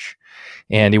Navigator's Watch.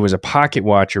 And it was a pocket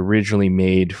watch originally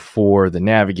made for the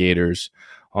navigators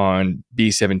on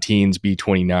B-17s,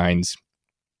 B-29s,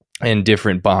 and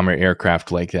different bomber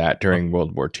aircraft like that during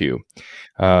World War II.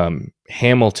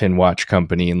 Hamilton Watch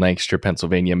Company in Lancaster,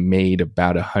 Pennsylvania, made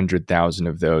about 100,000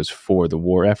 of those for the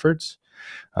war efforts,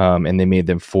 and they made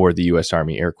them for the U.S.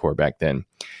 Army Air Corps back then.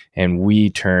 And we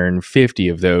turn 50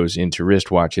 of those into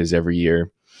wristwatches every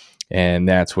year, and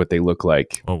that's what they look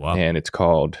like. Oh, wow. And it's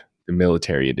called the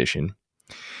Military Edition.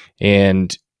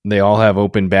 And they all have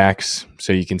open backs,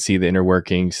 so you can see the inner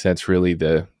workings. That's really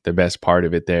the best part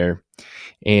of it there.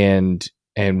 And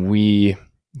we,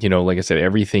 like I said,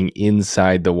 everything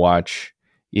inside the watch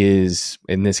is,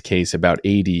 in this case, about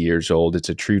 80 years old. It's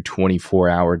a true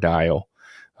 24-hour dial,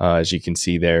 as you can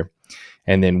see there.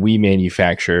 And then we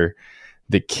manufacture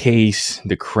the case,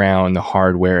 the crown, the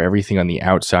hardware, everything on the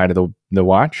outside of the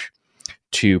watch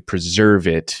to preserve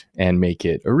it and make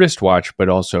it a wristwatch, but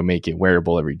also make it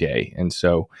wearable every day. And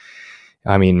so,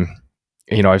 I mean,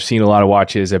 I've seen a lot of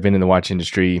watches. I've been in the watch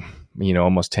industry,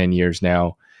 almost 10 years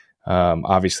now.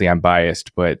 Obviously I'm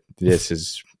biased, but this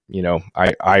is,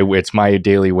 it's my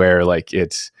daily wear. Like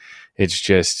it's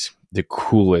just the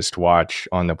coolest watch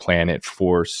on the planet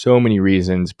for so many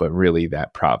reasons, but really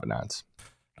that provenance.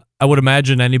 I would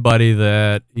imagine anybody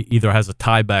that either has a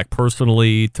tie back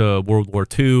personally to World War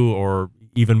II, or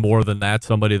even more than that,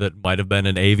 somebody that might have been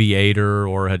an aviator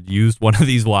or had used one of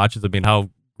these watches. I mean, how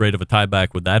great of a tie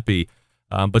back would that be?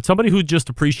 But somebody who just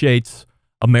appreciates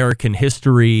American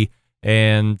history.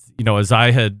 And, as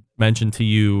I had mentioned to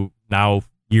you now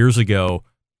years ago,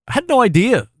 I had no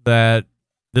idea that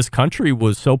this country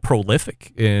was so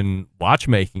prolific in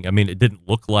watchmaking. I mean, it didn't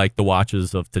look like the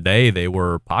watches of today. They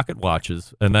were pocket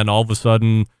watches. And then all of a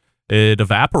sudden it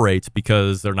evaporates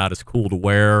because they're not as cool to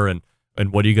wear. And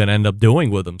what are you going to end up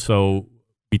doing with them? So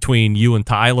between you and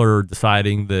Tyler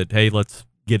deciding that, hey, let's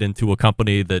get into a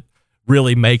company that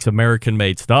really makes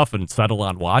American-made stuff and settle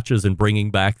on watches, and bringing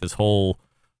back this whole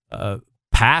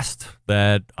past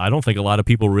that I don't think a lot of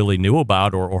people really knew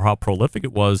about, or how prolific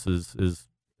it was,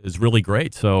 is really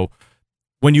great. So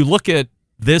when you look at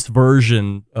this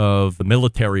version of the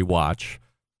military watch,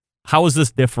 how is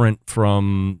this different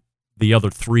from the other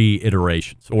 3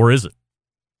 iterations, or is it?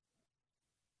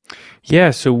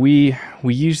 Yeah, so we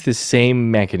use the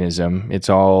same mechanism. It's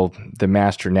all the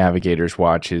Master Navigator's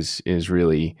Watch is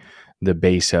really the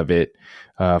base of it.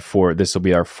 For this will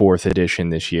be our 4th edition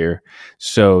this year.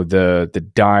 So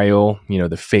the dial,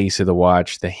 the face of the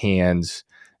watch, the hands,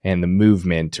 and the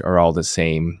movement are all the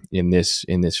same in this,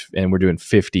 and we're doing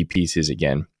 50 pieces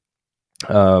again.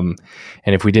 And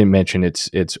if we didn't mention,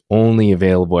 it's only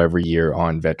available every year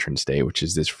on Veterans Day, which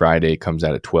is this Friday. It comes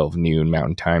out at 12 noon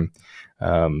Mountain Time.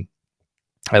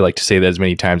 I like to say that as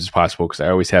many times as possible because I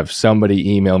always have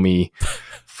somebody email me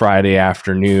Friday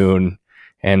afternoon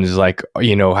and is like,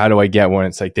 how do I get one?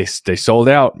 It's like, they sold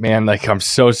out, man. Like, I'm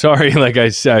so sorry. Like I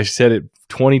said it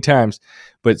 20 times,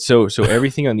 but so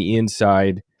everything on the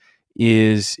inside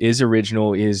is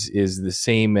original, is the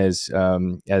same as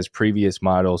previous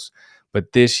models.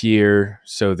 But this year,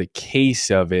 so the case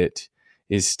of it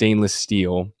is stainless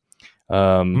steel.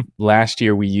 Last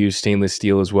year we used stainless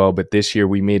steel as well, but this year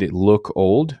we made it look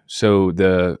old. So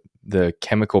the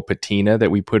chemical patina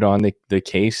that we put on the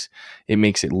case, it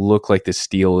makes it look like the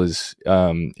steel is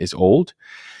old.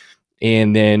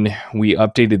 And then we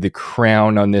updated the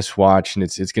crown on this watch, and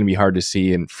it's going to be hard to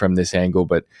see from this angle,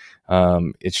 but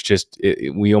it's just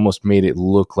we almost made it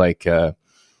look like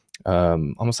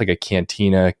almost like a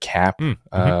cantina cap,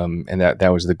 and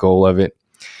that was the goal of it.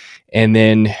 And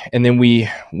then we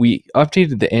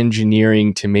updated the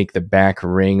engineering to make the back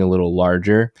ring a little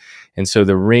larger. And so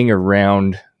the ring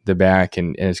around the back,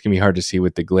 and it's going to be hard to see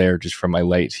with the glare just from my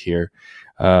lights here,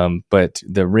 but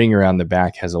the ring around the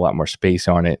back has a lot more space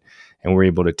on it, and we're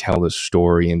able to tell the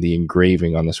story, and the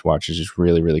engraving on this watch is just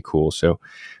really, really cool. So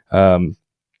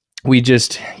we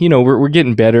just, we're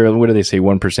getting better. What do they say?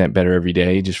 1% better every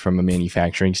day, just from a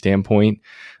manufacturing standpoint.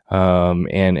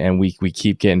 And we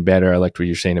keep getting better. I liked what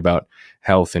you're saying about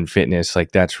health and fitness.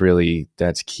 Like that's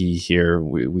key here.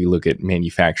 We look at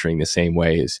manufacturing the same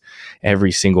way. As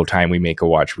every single time we make a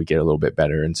watch, we get a little bit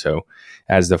better. And so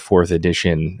as the 4th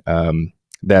edition,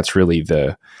 that's really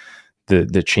the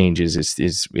changes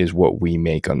is what we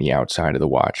make on the outside of the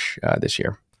watch this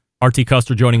year. RT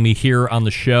Custer joining me here on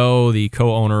the show, the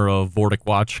co-owner of Vortic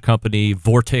Watch Company.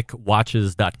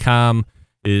 VorticWatches.com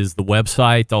is the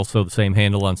website. Also the same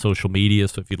handle on social media.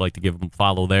 So if you'd like to give them a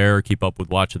follow there, keep up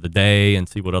with Watch of the Day and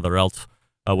see what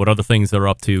other things they're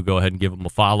up to, go ahead and give them a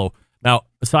follow. Now,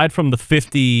 aside from the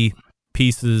 50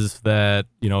 pieces that,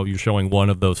 you're showing one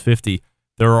of those 50,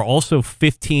 there are also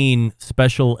 15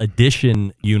 special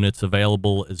edition units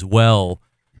available as well.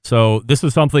 So this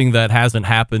is something that hasn't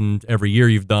happened every year.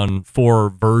 You've done 4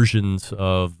 versions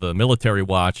of the military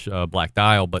watch, Black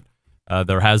Dial, but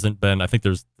there hasn't been, I think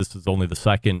this is only the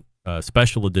second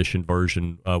special edition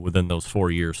version within those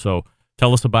 4 years. So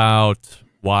tell us about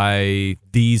why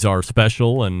these are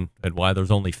special and why there's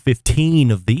only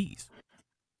 15 of these.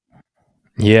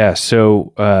 Yeah,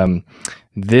 so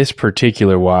this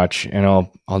particular watch, and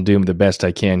I'll do the best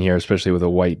I can here, especially with a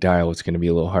white dial. It's going to be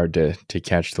a little hard to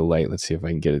catch the light. Let's see if I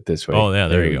can get it this way. Oh, yeah,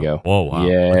 there you go. Oh, wow.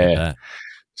 Yeah. Look at that.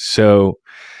 So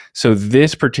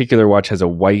this particular watch has a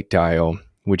white dial,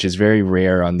 which is very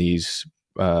rare on these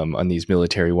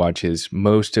military watches.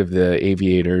 Most of the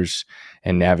aviators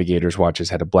and navigators watches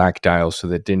had a black dial, so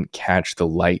that didn't catch the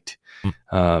light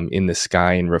in the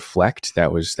sky and reflect.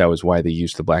 That was why they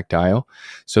used the black dial.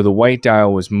 So the white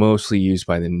dial was mostly used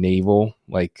by the naval,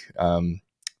 the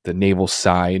naval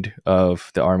side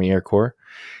of the Army Air Corps,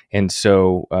 and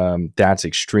so that's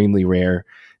extremely rare.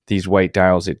 These white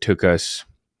dials, it took us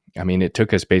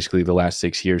basically the last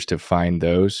 6 years to find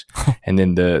those, and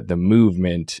then the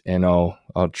movement. And I'll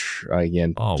try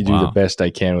again to do the best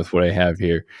I can with what I have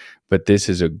here. But this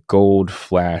is a gold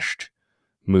flashed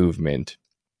movement.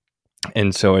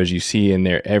 And so as you see in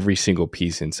there, every single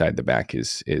piece inside the back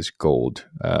is gold.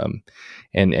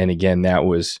 And again, that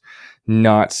was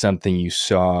not something you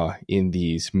saw in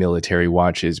these military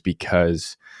watches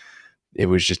because it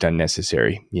was just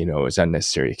unnecessary. It was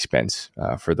unnecessary expense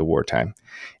for the wartime.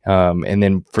 And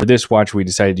then for this watch, we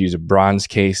decided to use a bronze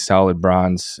case, solid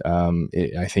bronze.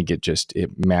 I think it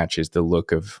matches the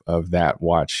look of that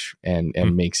watch and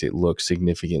makes it look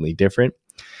significantly different.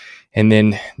 And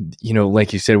then,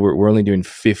 like you said, we're only doing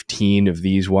 15 of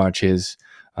these watches.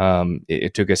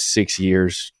 It took us 6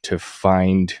 years to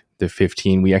find the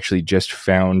 15. We actually just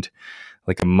found,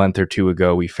 like a month or two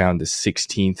ago, we found the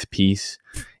 16th piece,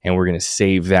 and we're going to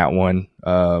save that one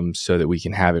so that we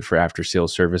can have it for after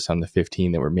sales service on the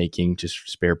 15 that we're making, just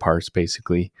spare parts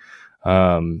basically.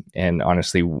 And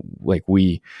honestly, like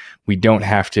we don't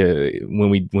have to, when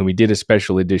we did a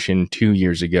special edition 2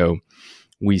 years ago,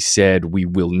 we said we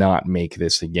will not make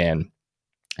this again.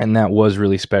 And that was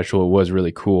really special. It was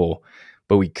really cool,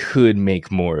 but we could make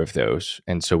more of those.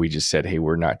 And so we just said, hey,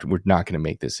 we're not going to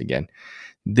make this again.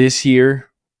 This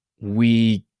year,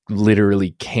 we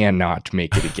literally cannot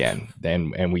make it again.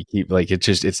 And we keep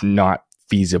it's not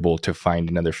feasible to find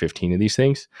another 15 of these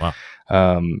things. Wow.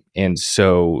 And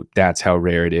so that's how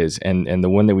rare it is. And the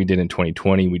one that we did in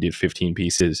 2020, we did 15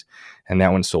 pieces, and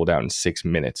that one sold out in 6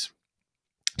 minutes.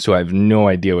 So I have no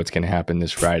idea what's going to happen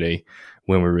this Friday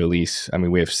when we release. I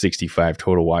mean, we have 65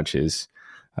 total watches.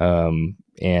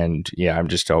 And yeah, I'm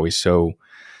just always so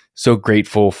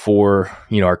grateful for,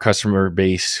 our customer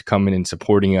base coming and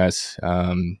supporting us,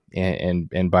 and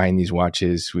buying these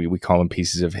watches. We call them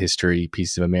pieces of history,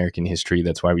 pieces of American history.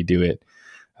 That's why we do it.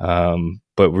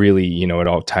 But really, it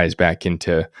all ties back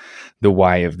into the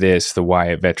why of this, the why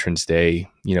of Veterans Day.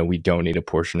 We donate a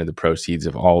portion of the proceeds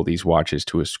of all these watches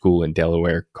to a school in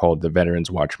Delaware called the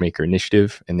Veterans Watchmaker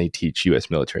Initiative, and they teach U.S.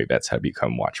 military vets how to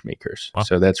become watchmakers. Wow.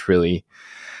 So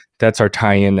that's our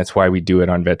tie-in. That's why we do it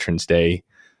on Veterans Day.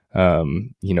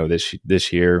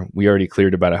 This year we already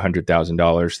cleared about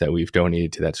 $100,000 that we've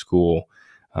donated to that school.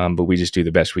 But we just do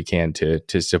the best we can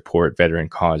to support veteran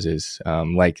causes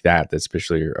like that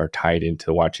especially are tied into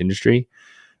the watch industry,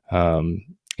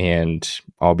 and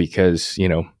all because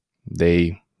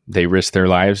they risk their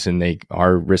lives, and they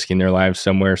are risking their lives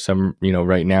somewhere,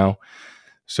 right now,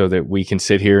 so that we can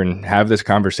sit here and have this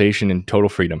conversation in total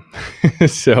freedom.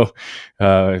 So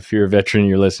if you're a veteran,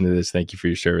 you're listening to this, thank you for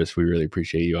your service. We really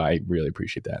appreciate you. I really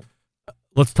appreciate that.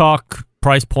 Let's talk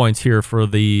price points here for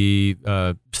the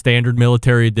standard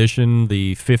military edition,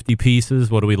 the 50 pieces.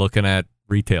 What are we looking at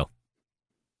retail?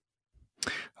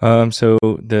 So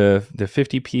the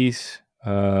 50 piece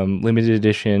limited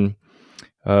edition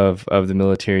of the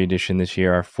military edition this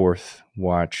year, our fourth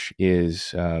watch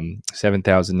is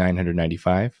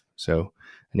 $7,995. So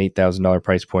an $8,000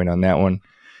 price point on that one.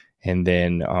 And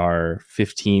then our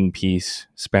 15 piece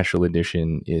special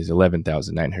edition is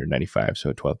 $11,995. So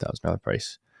a $12,000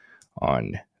 price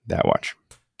on that watch.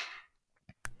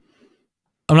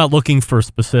 I'm not looking for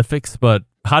specifics, but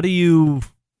how do you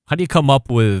come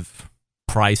up with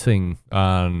pricing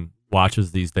on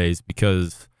watches these days?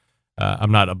 Because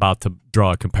I'm not about to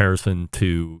draw a comparison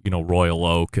to, Royal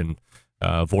Oak and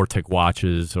Vortic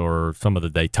watches or some of the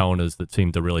Daytonas that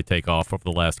seem to really take off over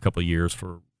the last couple of years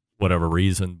for whatever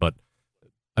reason. But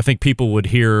I think people would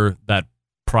hear that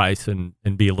price and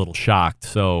be a little shocked.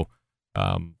 So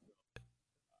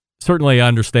certainly I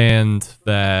understand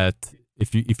that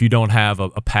if you don't have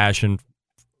a passion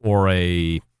or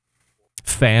a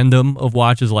fandom of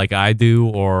watches like I do,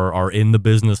 or are in the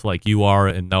business like you are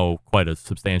and know quite a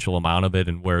substantial amount of it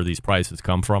and where these prices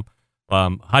come from,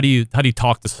 how do you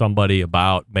talk to somebody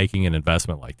about making an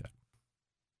investment like that?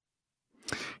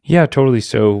 Yeah, totally.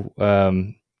 So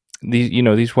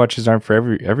these watches aren't for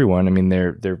everyone. I mean,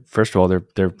 they're first of all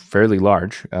they're fairly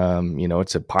large.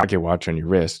 It's a pocket watch on your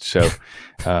wrist. So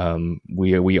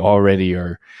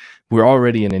we're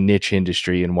already in a niche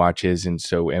industry in watches, and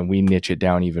we niche it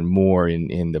down even more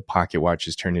in the pocket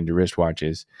watches turned into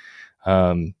wristwatches.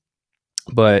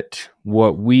 But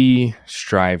what we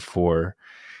strive for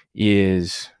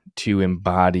is to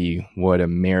embody what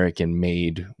American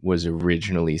made was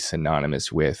originally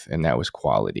synonymous with, and that was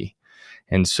quality.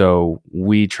 And so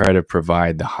we try to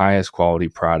provide the highest quality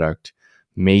product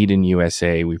made in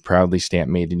USA. We proudly stamp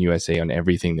made in USA on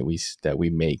everything that we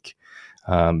make.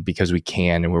 Because we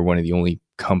can, and we're one of the only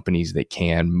companies that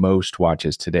can. Most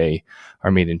watches today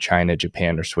are made in China,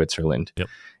 Japan, or Switzerland. Yep.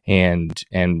 And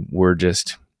we're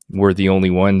the only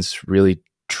ones really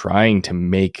trying to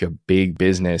make a big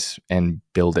business and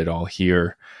build it all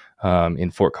here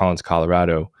in Fort Collins,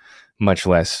 Colorado, much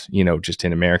less, just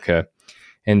in America.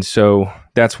 And so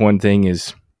that's one thing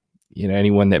is,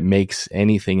 anyone that makes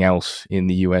anything else in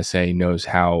the USA knows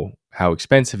how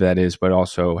expensive that is, but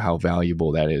also how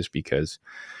valuable that is, because,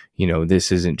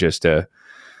 this isn't just a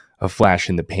flash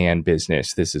in the pan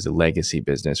business. This is a legacy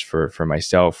business for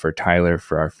myself, for Tyler,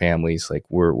 for our families. Like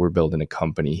we're building a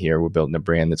company here. We're building a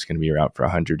brand that's going to be around for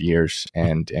 100 years.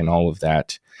 And all of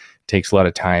that takes a lot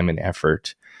of time and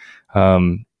effort.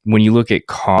 When you look at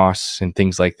costs and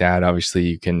things like that, obviously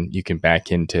you can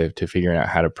back into figuring out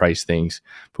how to price things,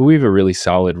 but we have a really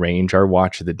solid range. Our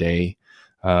watch of the day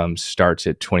starts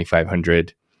at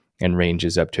 $2,500 and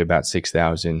ranges up to about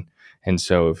 $6,000. And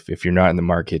so if you're not in the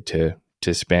market to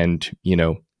spend,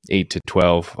 8 to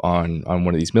 12 on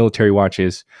one of these military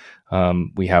watches,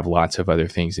 we have lots of other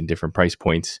things in different price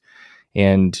points.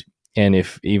 And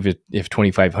if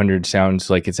 2,500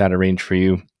 sounds like it's out of range for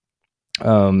you,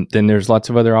 then there's lots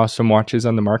of other awesome watches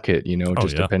on the market,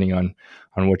 depending on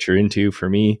what you're into. For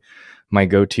me, my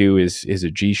go-to is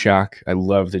a G-Shock. I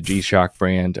love the G-Shock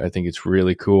brand. I think it's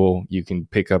really cool. You can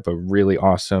pick up a really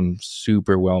awesome,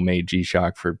 super well-made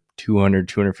G-Shock for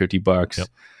 $250. Yep.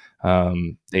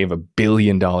 They have $1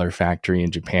 billion factory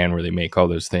in Japan where they make all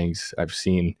those things. I've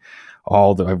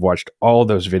watched all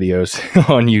those videos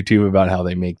on YouTube about how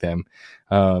they make them.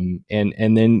 And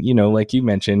then, like you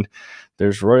mentioned,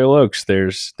 there's Royal Oaks,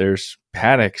 there's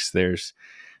Paddocks, there's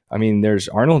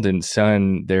Arnold and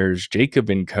Son, there's Jacob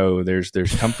and Co. There's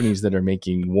companies that are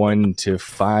making $1 to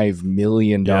 $5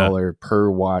 million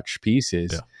per watch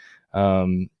pieces. Yeah.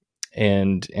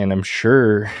 And I'm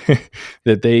sure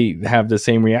that they have the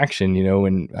same reaction,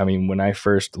 when I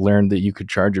first learned that you could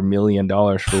charge $1 million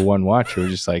for one watch, it was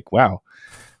just like, wow,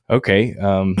 okay.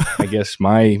 I guess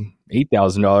my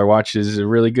 $8,000 watch is a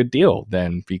really good deal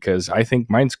then, because I think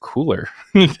mine's cooler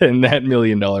than that $1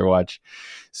 million watch.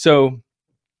 So,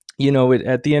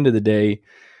 at the end of the day,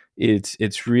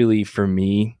 it's really, for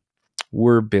me,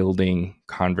 we're building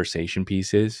conversation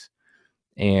pieces.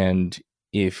 And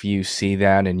if you see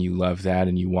that and you love that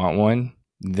and you want one,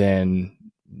 then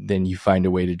you find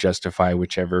a way to justify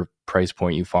whichever price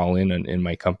point you fall in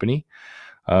my company.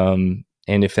 And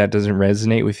if that doesn't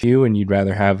resonate with you and you'd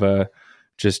rather have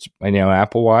just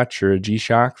Apple Watch or a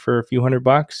G-Shock for a few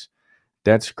 $100,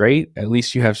 that's great. At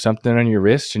least you have something on your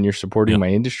wrist and you're supporting my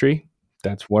industry.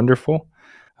 That's wonderful.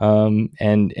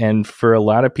 And for a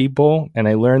lot of people, and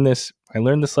I learn this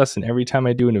lesson every time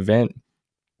I do an event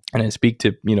and I speak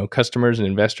to, customers and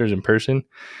investors in person.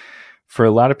 For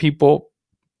a lot of people,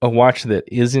 a watch that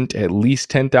isn't at least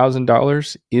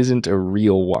 $10,000 isn't a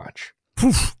real watch.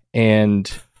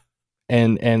 And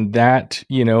that,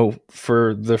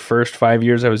 for the first 5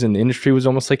 years I was in the industry was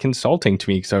almost like insulting to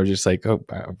me, because I was just like, oh,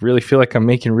 I really feel like I'm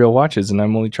making real watches and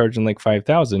I'm only charging like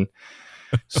 5,000.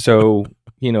 So,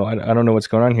 I don't know what's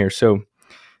going on here. So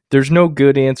there's no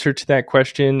good answer to that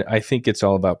question. I think it's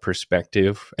all about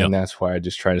perspective. And that's why I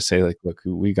just try to say, like, look,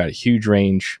 we got a huge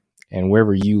range, and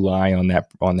wherever you lie on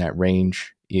that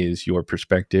range is your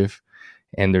perspective.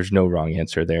 And there's no wrong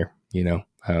answer there.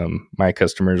 My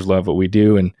customers love what we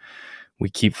do, and we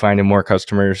keep finding more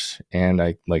customers. And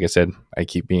like I said, I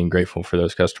keep being grateful for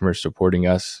those customers supporting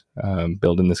us,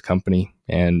 building this company,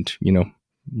 and,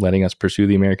 letting us pursue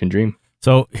the American dream.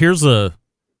 So here's a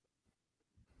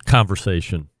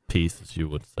conversation piece, as you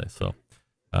would say. So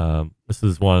this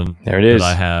is one that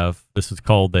I have. This is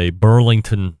called a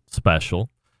Burlington Special.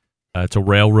 It's a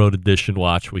railroad edition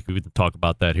watch. We can talk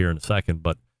about that here in a second.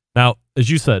 But now, as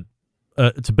you said,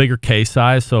 it's a bigger case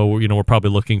size. So, we're probably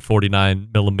looking 49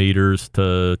 millimeters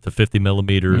to 50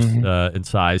 millimeters in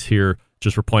size here.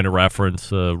 Just for point of reference,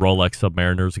 Rolex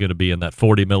Submariner is going to be in that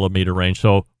 40 millimeter range.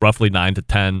 So roughly 9 to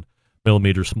 10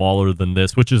 millimeters smaller than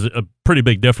this, which is a pretty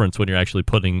big difference when you're actually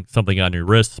putting something on your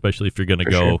wrist, especially if you're going to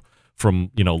go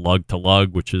from, lug to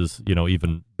lug, which is,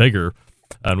 even bigger.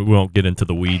 And we won't get into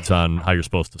the weeds on how you're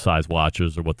supposed to size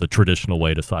watches or what the traditional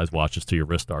way to size watches to your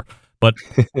wrist are. But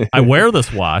I wear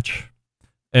this watch,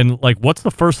 and like, what's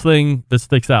the first thing that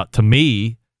sticks out? To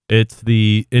me, it's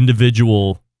the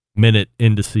individual minute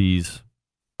indices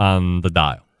on the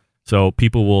dial. So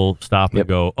people will stop and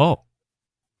go, oh,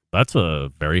 that's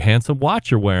a very handsome watch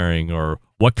you're wearing, or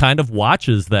what kind of watch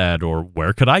is that, or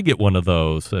where could I get one of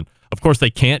those? And of course,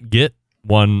 they can't get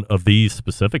one of these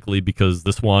specifically because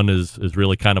this one is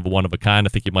really kind of a one of a kind. I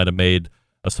think you might have made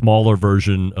a smaller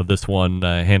version of this one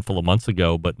a handful of months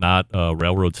ago, but not a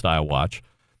railroad style watch.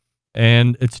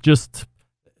 And it's just,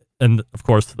 and of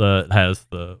course, it has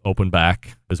the open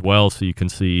back as well, so you can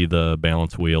see the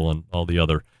balance wheel and all the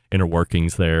other inner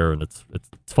workings there, and it's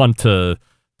fun to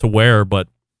wear. But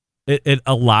it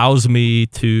allows me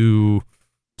to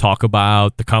talk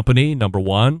about the company, number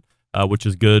one, which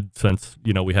is good since,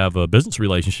 we have a business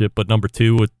relationship. But number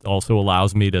two, it also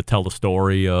allows me to tell the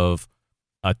story of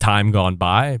a time gone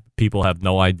by. People have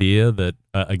no idea that,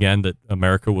 again, that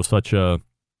America was such a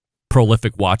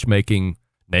prolific watchmaking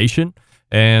nation.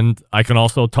 And I can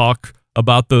also talk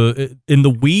about in the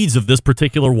weeds of this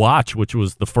particular watch, which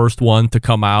was the first one to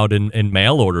come out in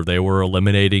mail order. They were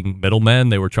eliminating middlemen.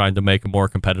 They were trying to make a more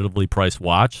competitively priced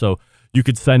watch. So you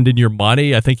could send in your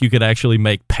money. I think you could actually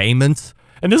make payments.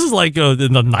 And this is like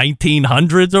in the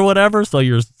 1900s or whatever. So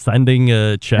you're sending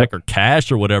a check or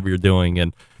cash or whatever you're doing.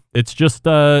 And it's just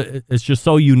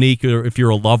so unique. If you're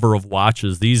a lover of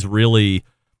watches, these really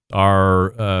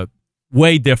are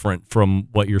way different from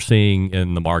what you're seeing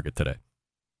in the market today.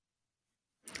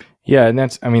 Yeah, and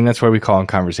that's why we call them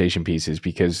conversation pieces,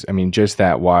 because just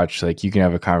that watch, like, you can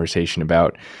have a conversation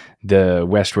about the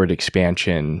westward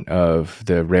expansion of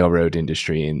the railroad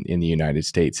industry in the United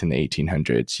States in the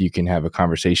 1800s. You can have a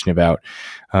conversation about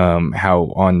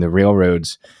how on the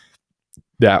railroads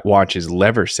that watch is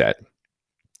lever set,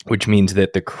 which means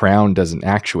that the crown doesn't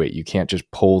actuate. You can't just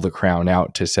pull the crown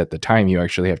out to set the time. You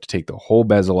actually have to take the whole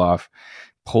bezel off,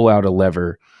 pull out a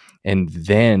lever, and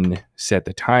then set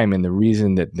the time. And the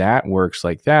reason that works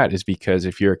like that is because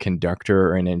if you're a conductor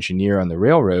or an engineer on the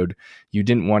railroad, you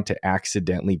didn't want to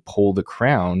accidentally pull the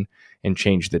crown and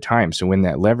change the time. So when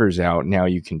that lever's out, now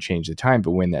you can change the time.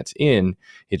 But when that's in,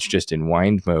 it's just in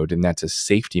wind mode, and that's a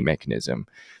safety mechanism.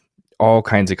 All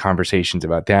kinds of conversations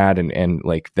about that. And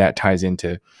like, that ties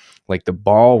into like the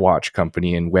Ball watch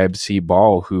company and Webb C.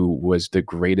 Ball, who was the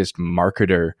greatest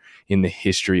marketer in the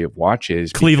history of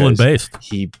watches. Cleveland based.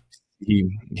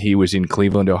 He was in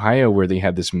Cleveland, Ohio, where they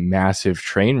had this massive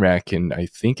train wreck in, I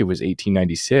think it was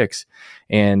 1896.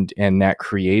 And that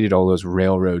created all those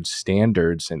railroad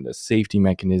standards and the safety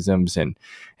mechanisms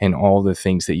and all the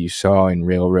things that you saw in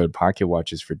railroad pocket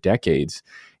watches for decades.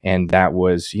 And that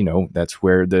was, that's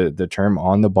where the term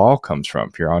on the ball comes from.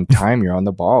 If you're on time, you're on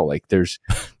the ball. Like, there's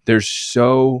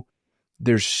so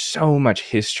much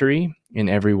history in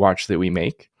every watch that we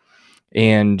make.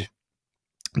 And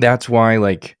that's why,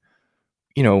 like,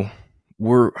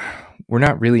 we're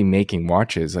not really making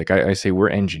watches. Like I say, we're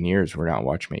engineers, we're not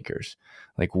watchmakers.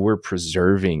 like we're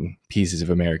preserving pieces of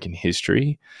American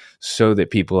history so that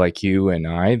people like you and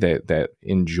I that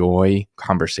enjoy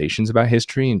conversations about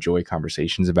history, enjoy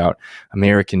conversations about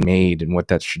American made and what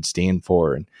that should stand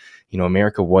for. And,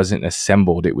 America wasn't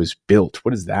assembled, it was built.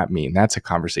 What does that mean? That's a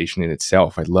conversation in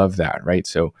itself. I love that. Right.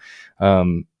 So,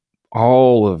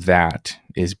 all of that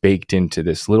is baked into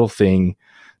this little thing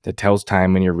that tells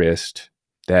time on your wrist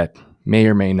that may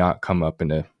or may not come up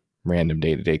in a random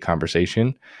day-to-day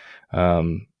conversation.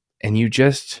 And you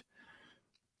don't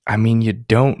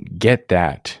get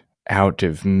that out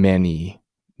of many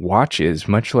watches,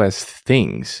 much less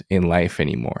things in life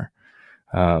anymore.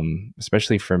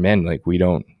 Especially for men, like we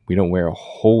don't wear a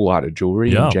whole lot of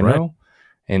jewelry in general. Right.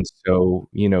 And so,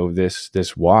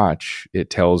 this watch, it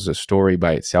tells a story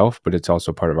by itself, but it's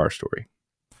also part of our story.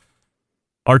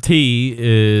 RT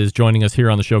is joining us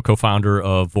here on the show, co-founder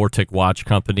of Vortic Watch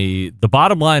Company. The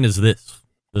bottom line is this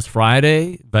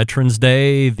Friday, Veterans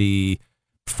Day, the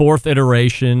 4th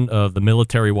iteration of the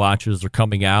military watches are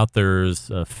coming out. There's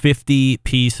 50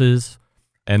 pieces,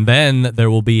 and then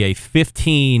there will be a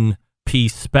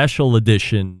 15-piece special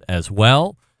edition as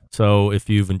well. So if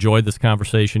you've enjoyed this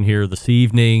conversation here this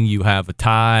evening, you have a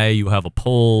tie, you have a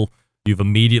pull, you've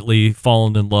immediately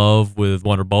fallen in love with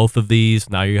one or both of these.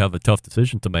 Now you have a tough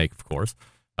decision to make, of course.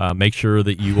 Make sure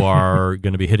that you are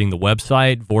going to be hitting the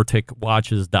website,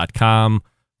 vorticwatches.com,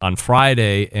 on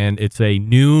Friday, and it's a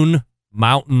noon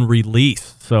Mountain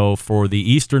release. So for the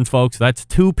Eastern folks, that's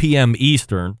 2 p.m.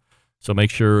 Eastern. So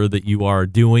make sure that you are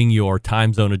doing your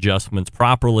time zone adjustments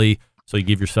properly so you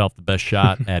give yourself the best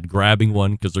shot at grabbing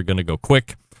one because they're going to go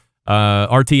quick.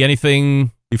 RT,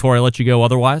 anything before I let you go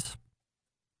otherwise?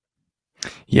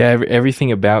 Yeah,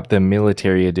 everything about the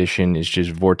military edition is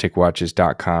just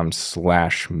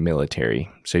vorticwatches.com/military.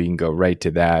 So you can go right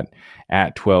to that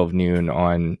at 12 noon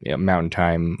on Mountain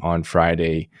Time on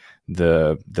Friday.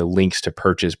 The links to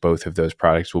purchase both of those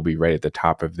products will be right at the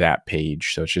top of that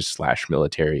page. So it's just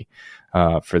 /military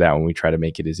for that one. We try to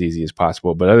make it as easy as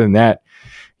possible. But other than that,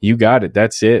 you got it.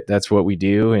 That's it. That's what we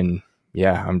do. And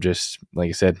yeah, I'm just, like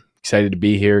I said, excited to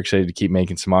be here, excited to keep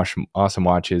making some awesome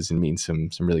watches and meeting some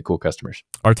really cool customers.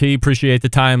 RT, appreciate the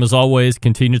time as always.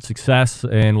 Continued success,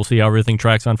 and we'll see how everything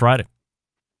tracks on Friday.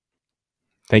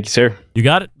 Thank you, sir. You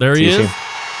got it. There see he is. Soon.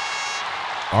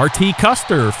 RT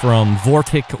Custer from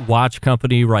Vortic Watch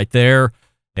Company right there.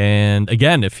 And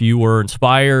again, if you were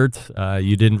inspired,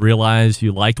 you didn't realize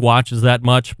you liked watches that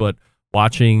much, but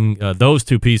watching those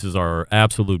two pieces are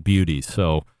absolute beauties.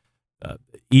 So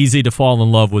easy to fall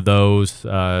in love with those.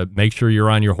 Make sure you're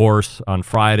on your horse on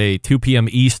Friday, 2 p.m.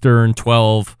 Eastern,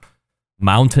 12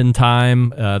 Mountain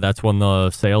Time. That's when the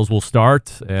sales will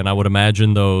start. And I would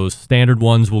imagine those standard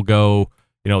ones will go,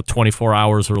 24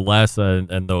 hours or less.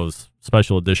 And those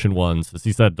special edition ones, as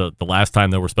he said, the last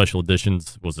time there were special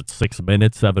editions, was it 6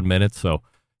 minutes, 7 minutes? So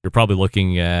you're probably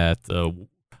looking at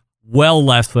well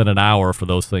less than an hour for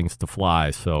those things to fly.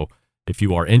 So if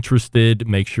you are interested,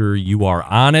 make sure you are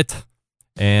on it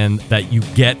and that you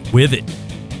get with it.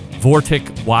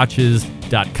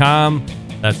 VorticWatches.com.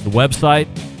 That's the website.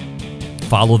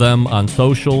 Follow them on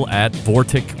social at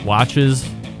Vortic Watches.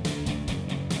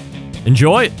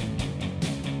 Enjoy it.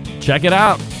 Check it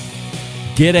out.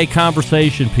 Get a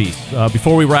conversation piece.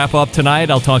 Before we wrap up tonight,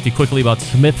 I'll talk to you quickly about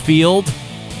Smithfield.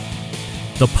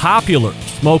 The popular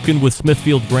Smokin' with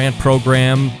Smithfield grant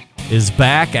program is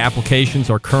back. Applications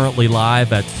are currently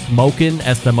live at Smokin',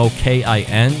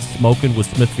 S-M-O-K-I-N,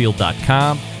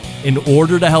 smokinwithsmithfield.com. In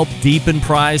order to help deepen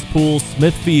prize pools,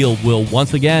 Smithfield will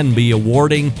once again be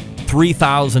awarding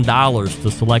 $3,000 to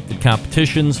selected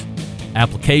competitions.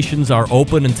 Applications are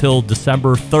open until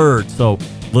December 3rd, so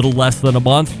little less than a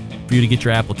month for you to get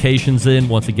your applications in.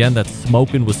 Once again, that's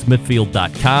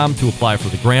smokinwithsmithfield.com to apply for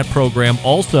the grant program.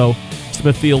 Also,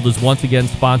 Smithfield is once again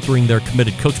sponsoring their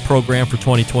Committed Cooks program for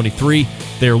 2023.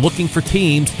 They're looking for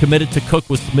teams committed to cook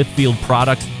with Smithfield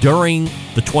products during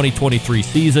the 2023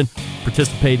 season.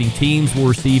 Participating teams will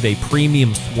receive a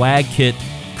premium swag kit,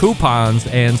 coupons,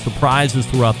 and surprises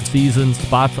throughout the season.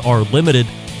 Spots are limited.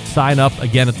 Sign up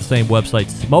again at the same website,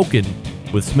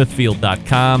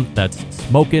 smokinwithsmithfield.com. That's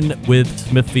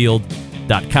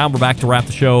smokinwithsmithfield.com. We're back to wrap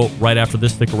the show right after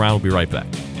this. Stick around. We'll be right back.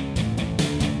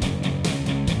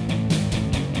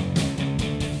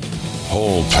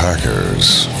 Whole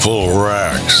packers, full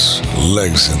racks,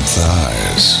 legs and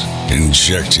thighs,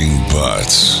 injecting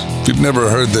butts. If you've never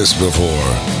heard this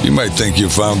before, you might think you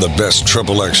found the best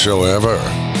XXX show ever.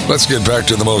 Let's get back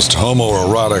to the most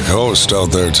homoerotic host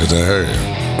out there today,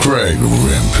 Greg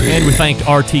Rempe. And we thank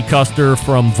RT Custer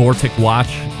from Vortic Watch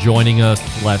joining us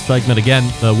last segment. Again,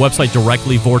 the website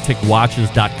directly,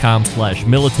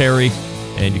 vorticwatches.com/military.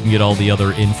 And you can get all the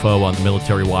other info on the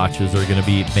military watches that are going to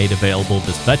be made available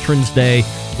this Veterans Day,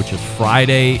 which is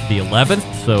Friday the 11th.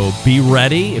 So be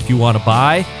ready if you want to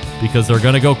buy, because they're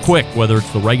going to go quick, whether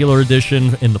it's the regular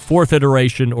edition in the 4th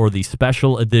iteration or the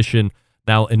special edition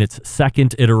now in its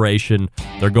 2nd iteration.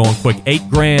 They're going quick.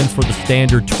 $8,000 for the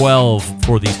standard, 12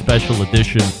 for the special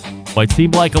edition. Might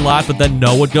seem like a lot, but then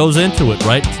know what goes into it,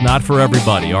 right? It's not for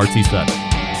everybody. RT said it.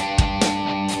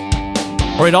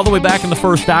 All right, all the way back in the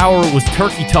first hour was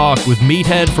Turkey Talk with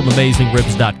Meathead from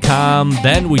AmazingRibs.com.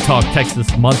 Then we talked Texas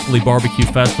Monthly Barbecue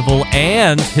Festival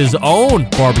and his own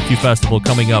barbecue festival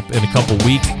coming up in a couple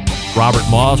weeks. Robert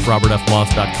Moss,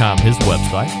 robertfmoss.com, his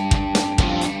website.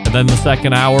 And then the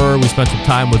second hour, we spent some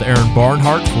time with Aaron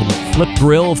Barnhart from Flip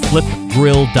Grill,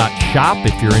 flipgrill.shop,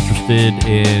 if you're interested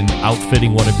in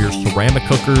outfitting one of your ceramic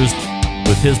cookers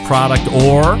with his product,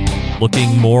 or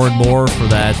looking more and more for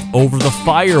that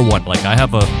over-the-fire one. Like I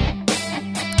have a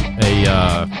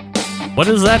what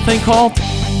is that thing called?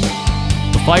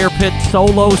 The Fire Pit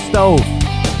Solo Stove.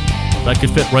 That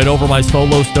could fit right over my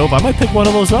Solo Stove. I might pick one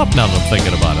of those up now that I'm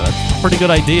thinking about it. That's a pretty good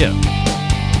idea.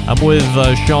 I'm with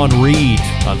Sean Reed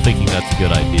on thinking that's a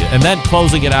good idea. And then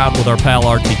closing it out with our pal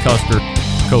RT Custer,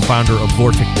 co-founder of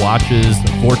Vortic Watches.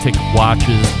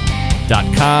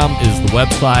 VorticWatches.com is the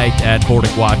website, at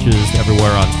Vortic Watches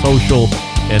everywhere on social,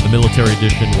 and the military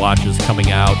edition watches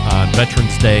coming out on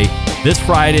Veterans Day this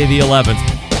Friday the 11th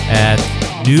at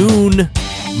noon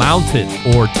Mountain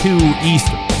or 2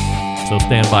 Eastern. So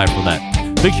stand by for that.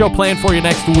 Big show planned for you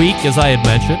next week, as I had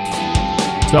mentioned.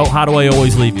 So how do I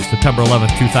always leave you? September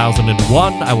 11th,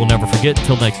 2001. I will never forget.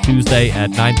 Until next Tuesday at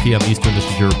 9 p.m. Eastern, this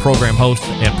is your program host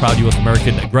and proud U.S.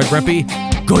 American, Greg Rempe.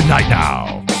 Good night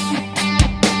now.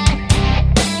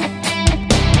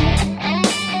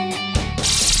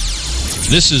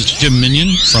 This is Jim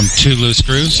Minion from Two Loose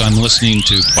Screws. I'm listening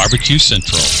to Barbecue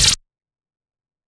Central.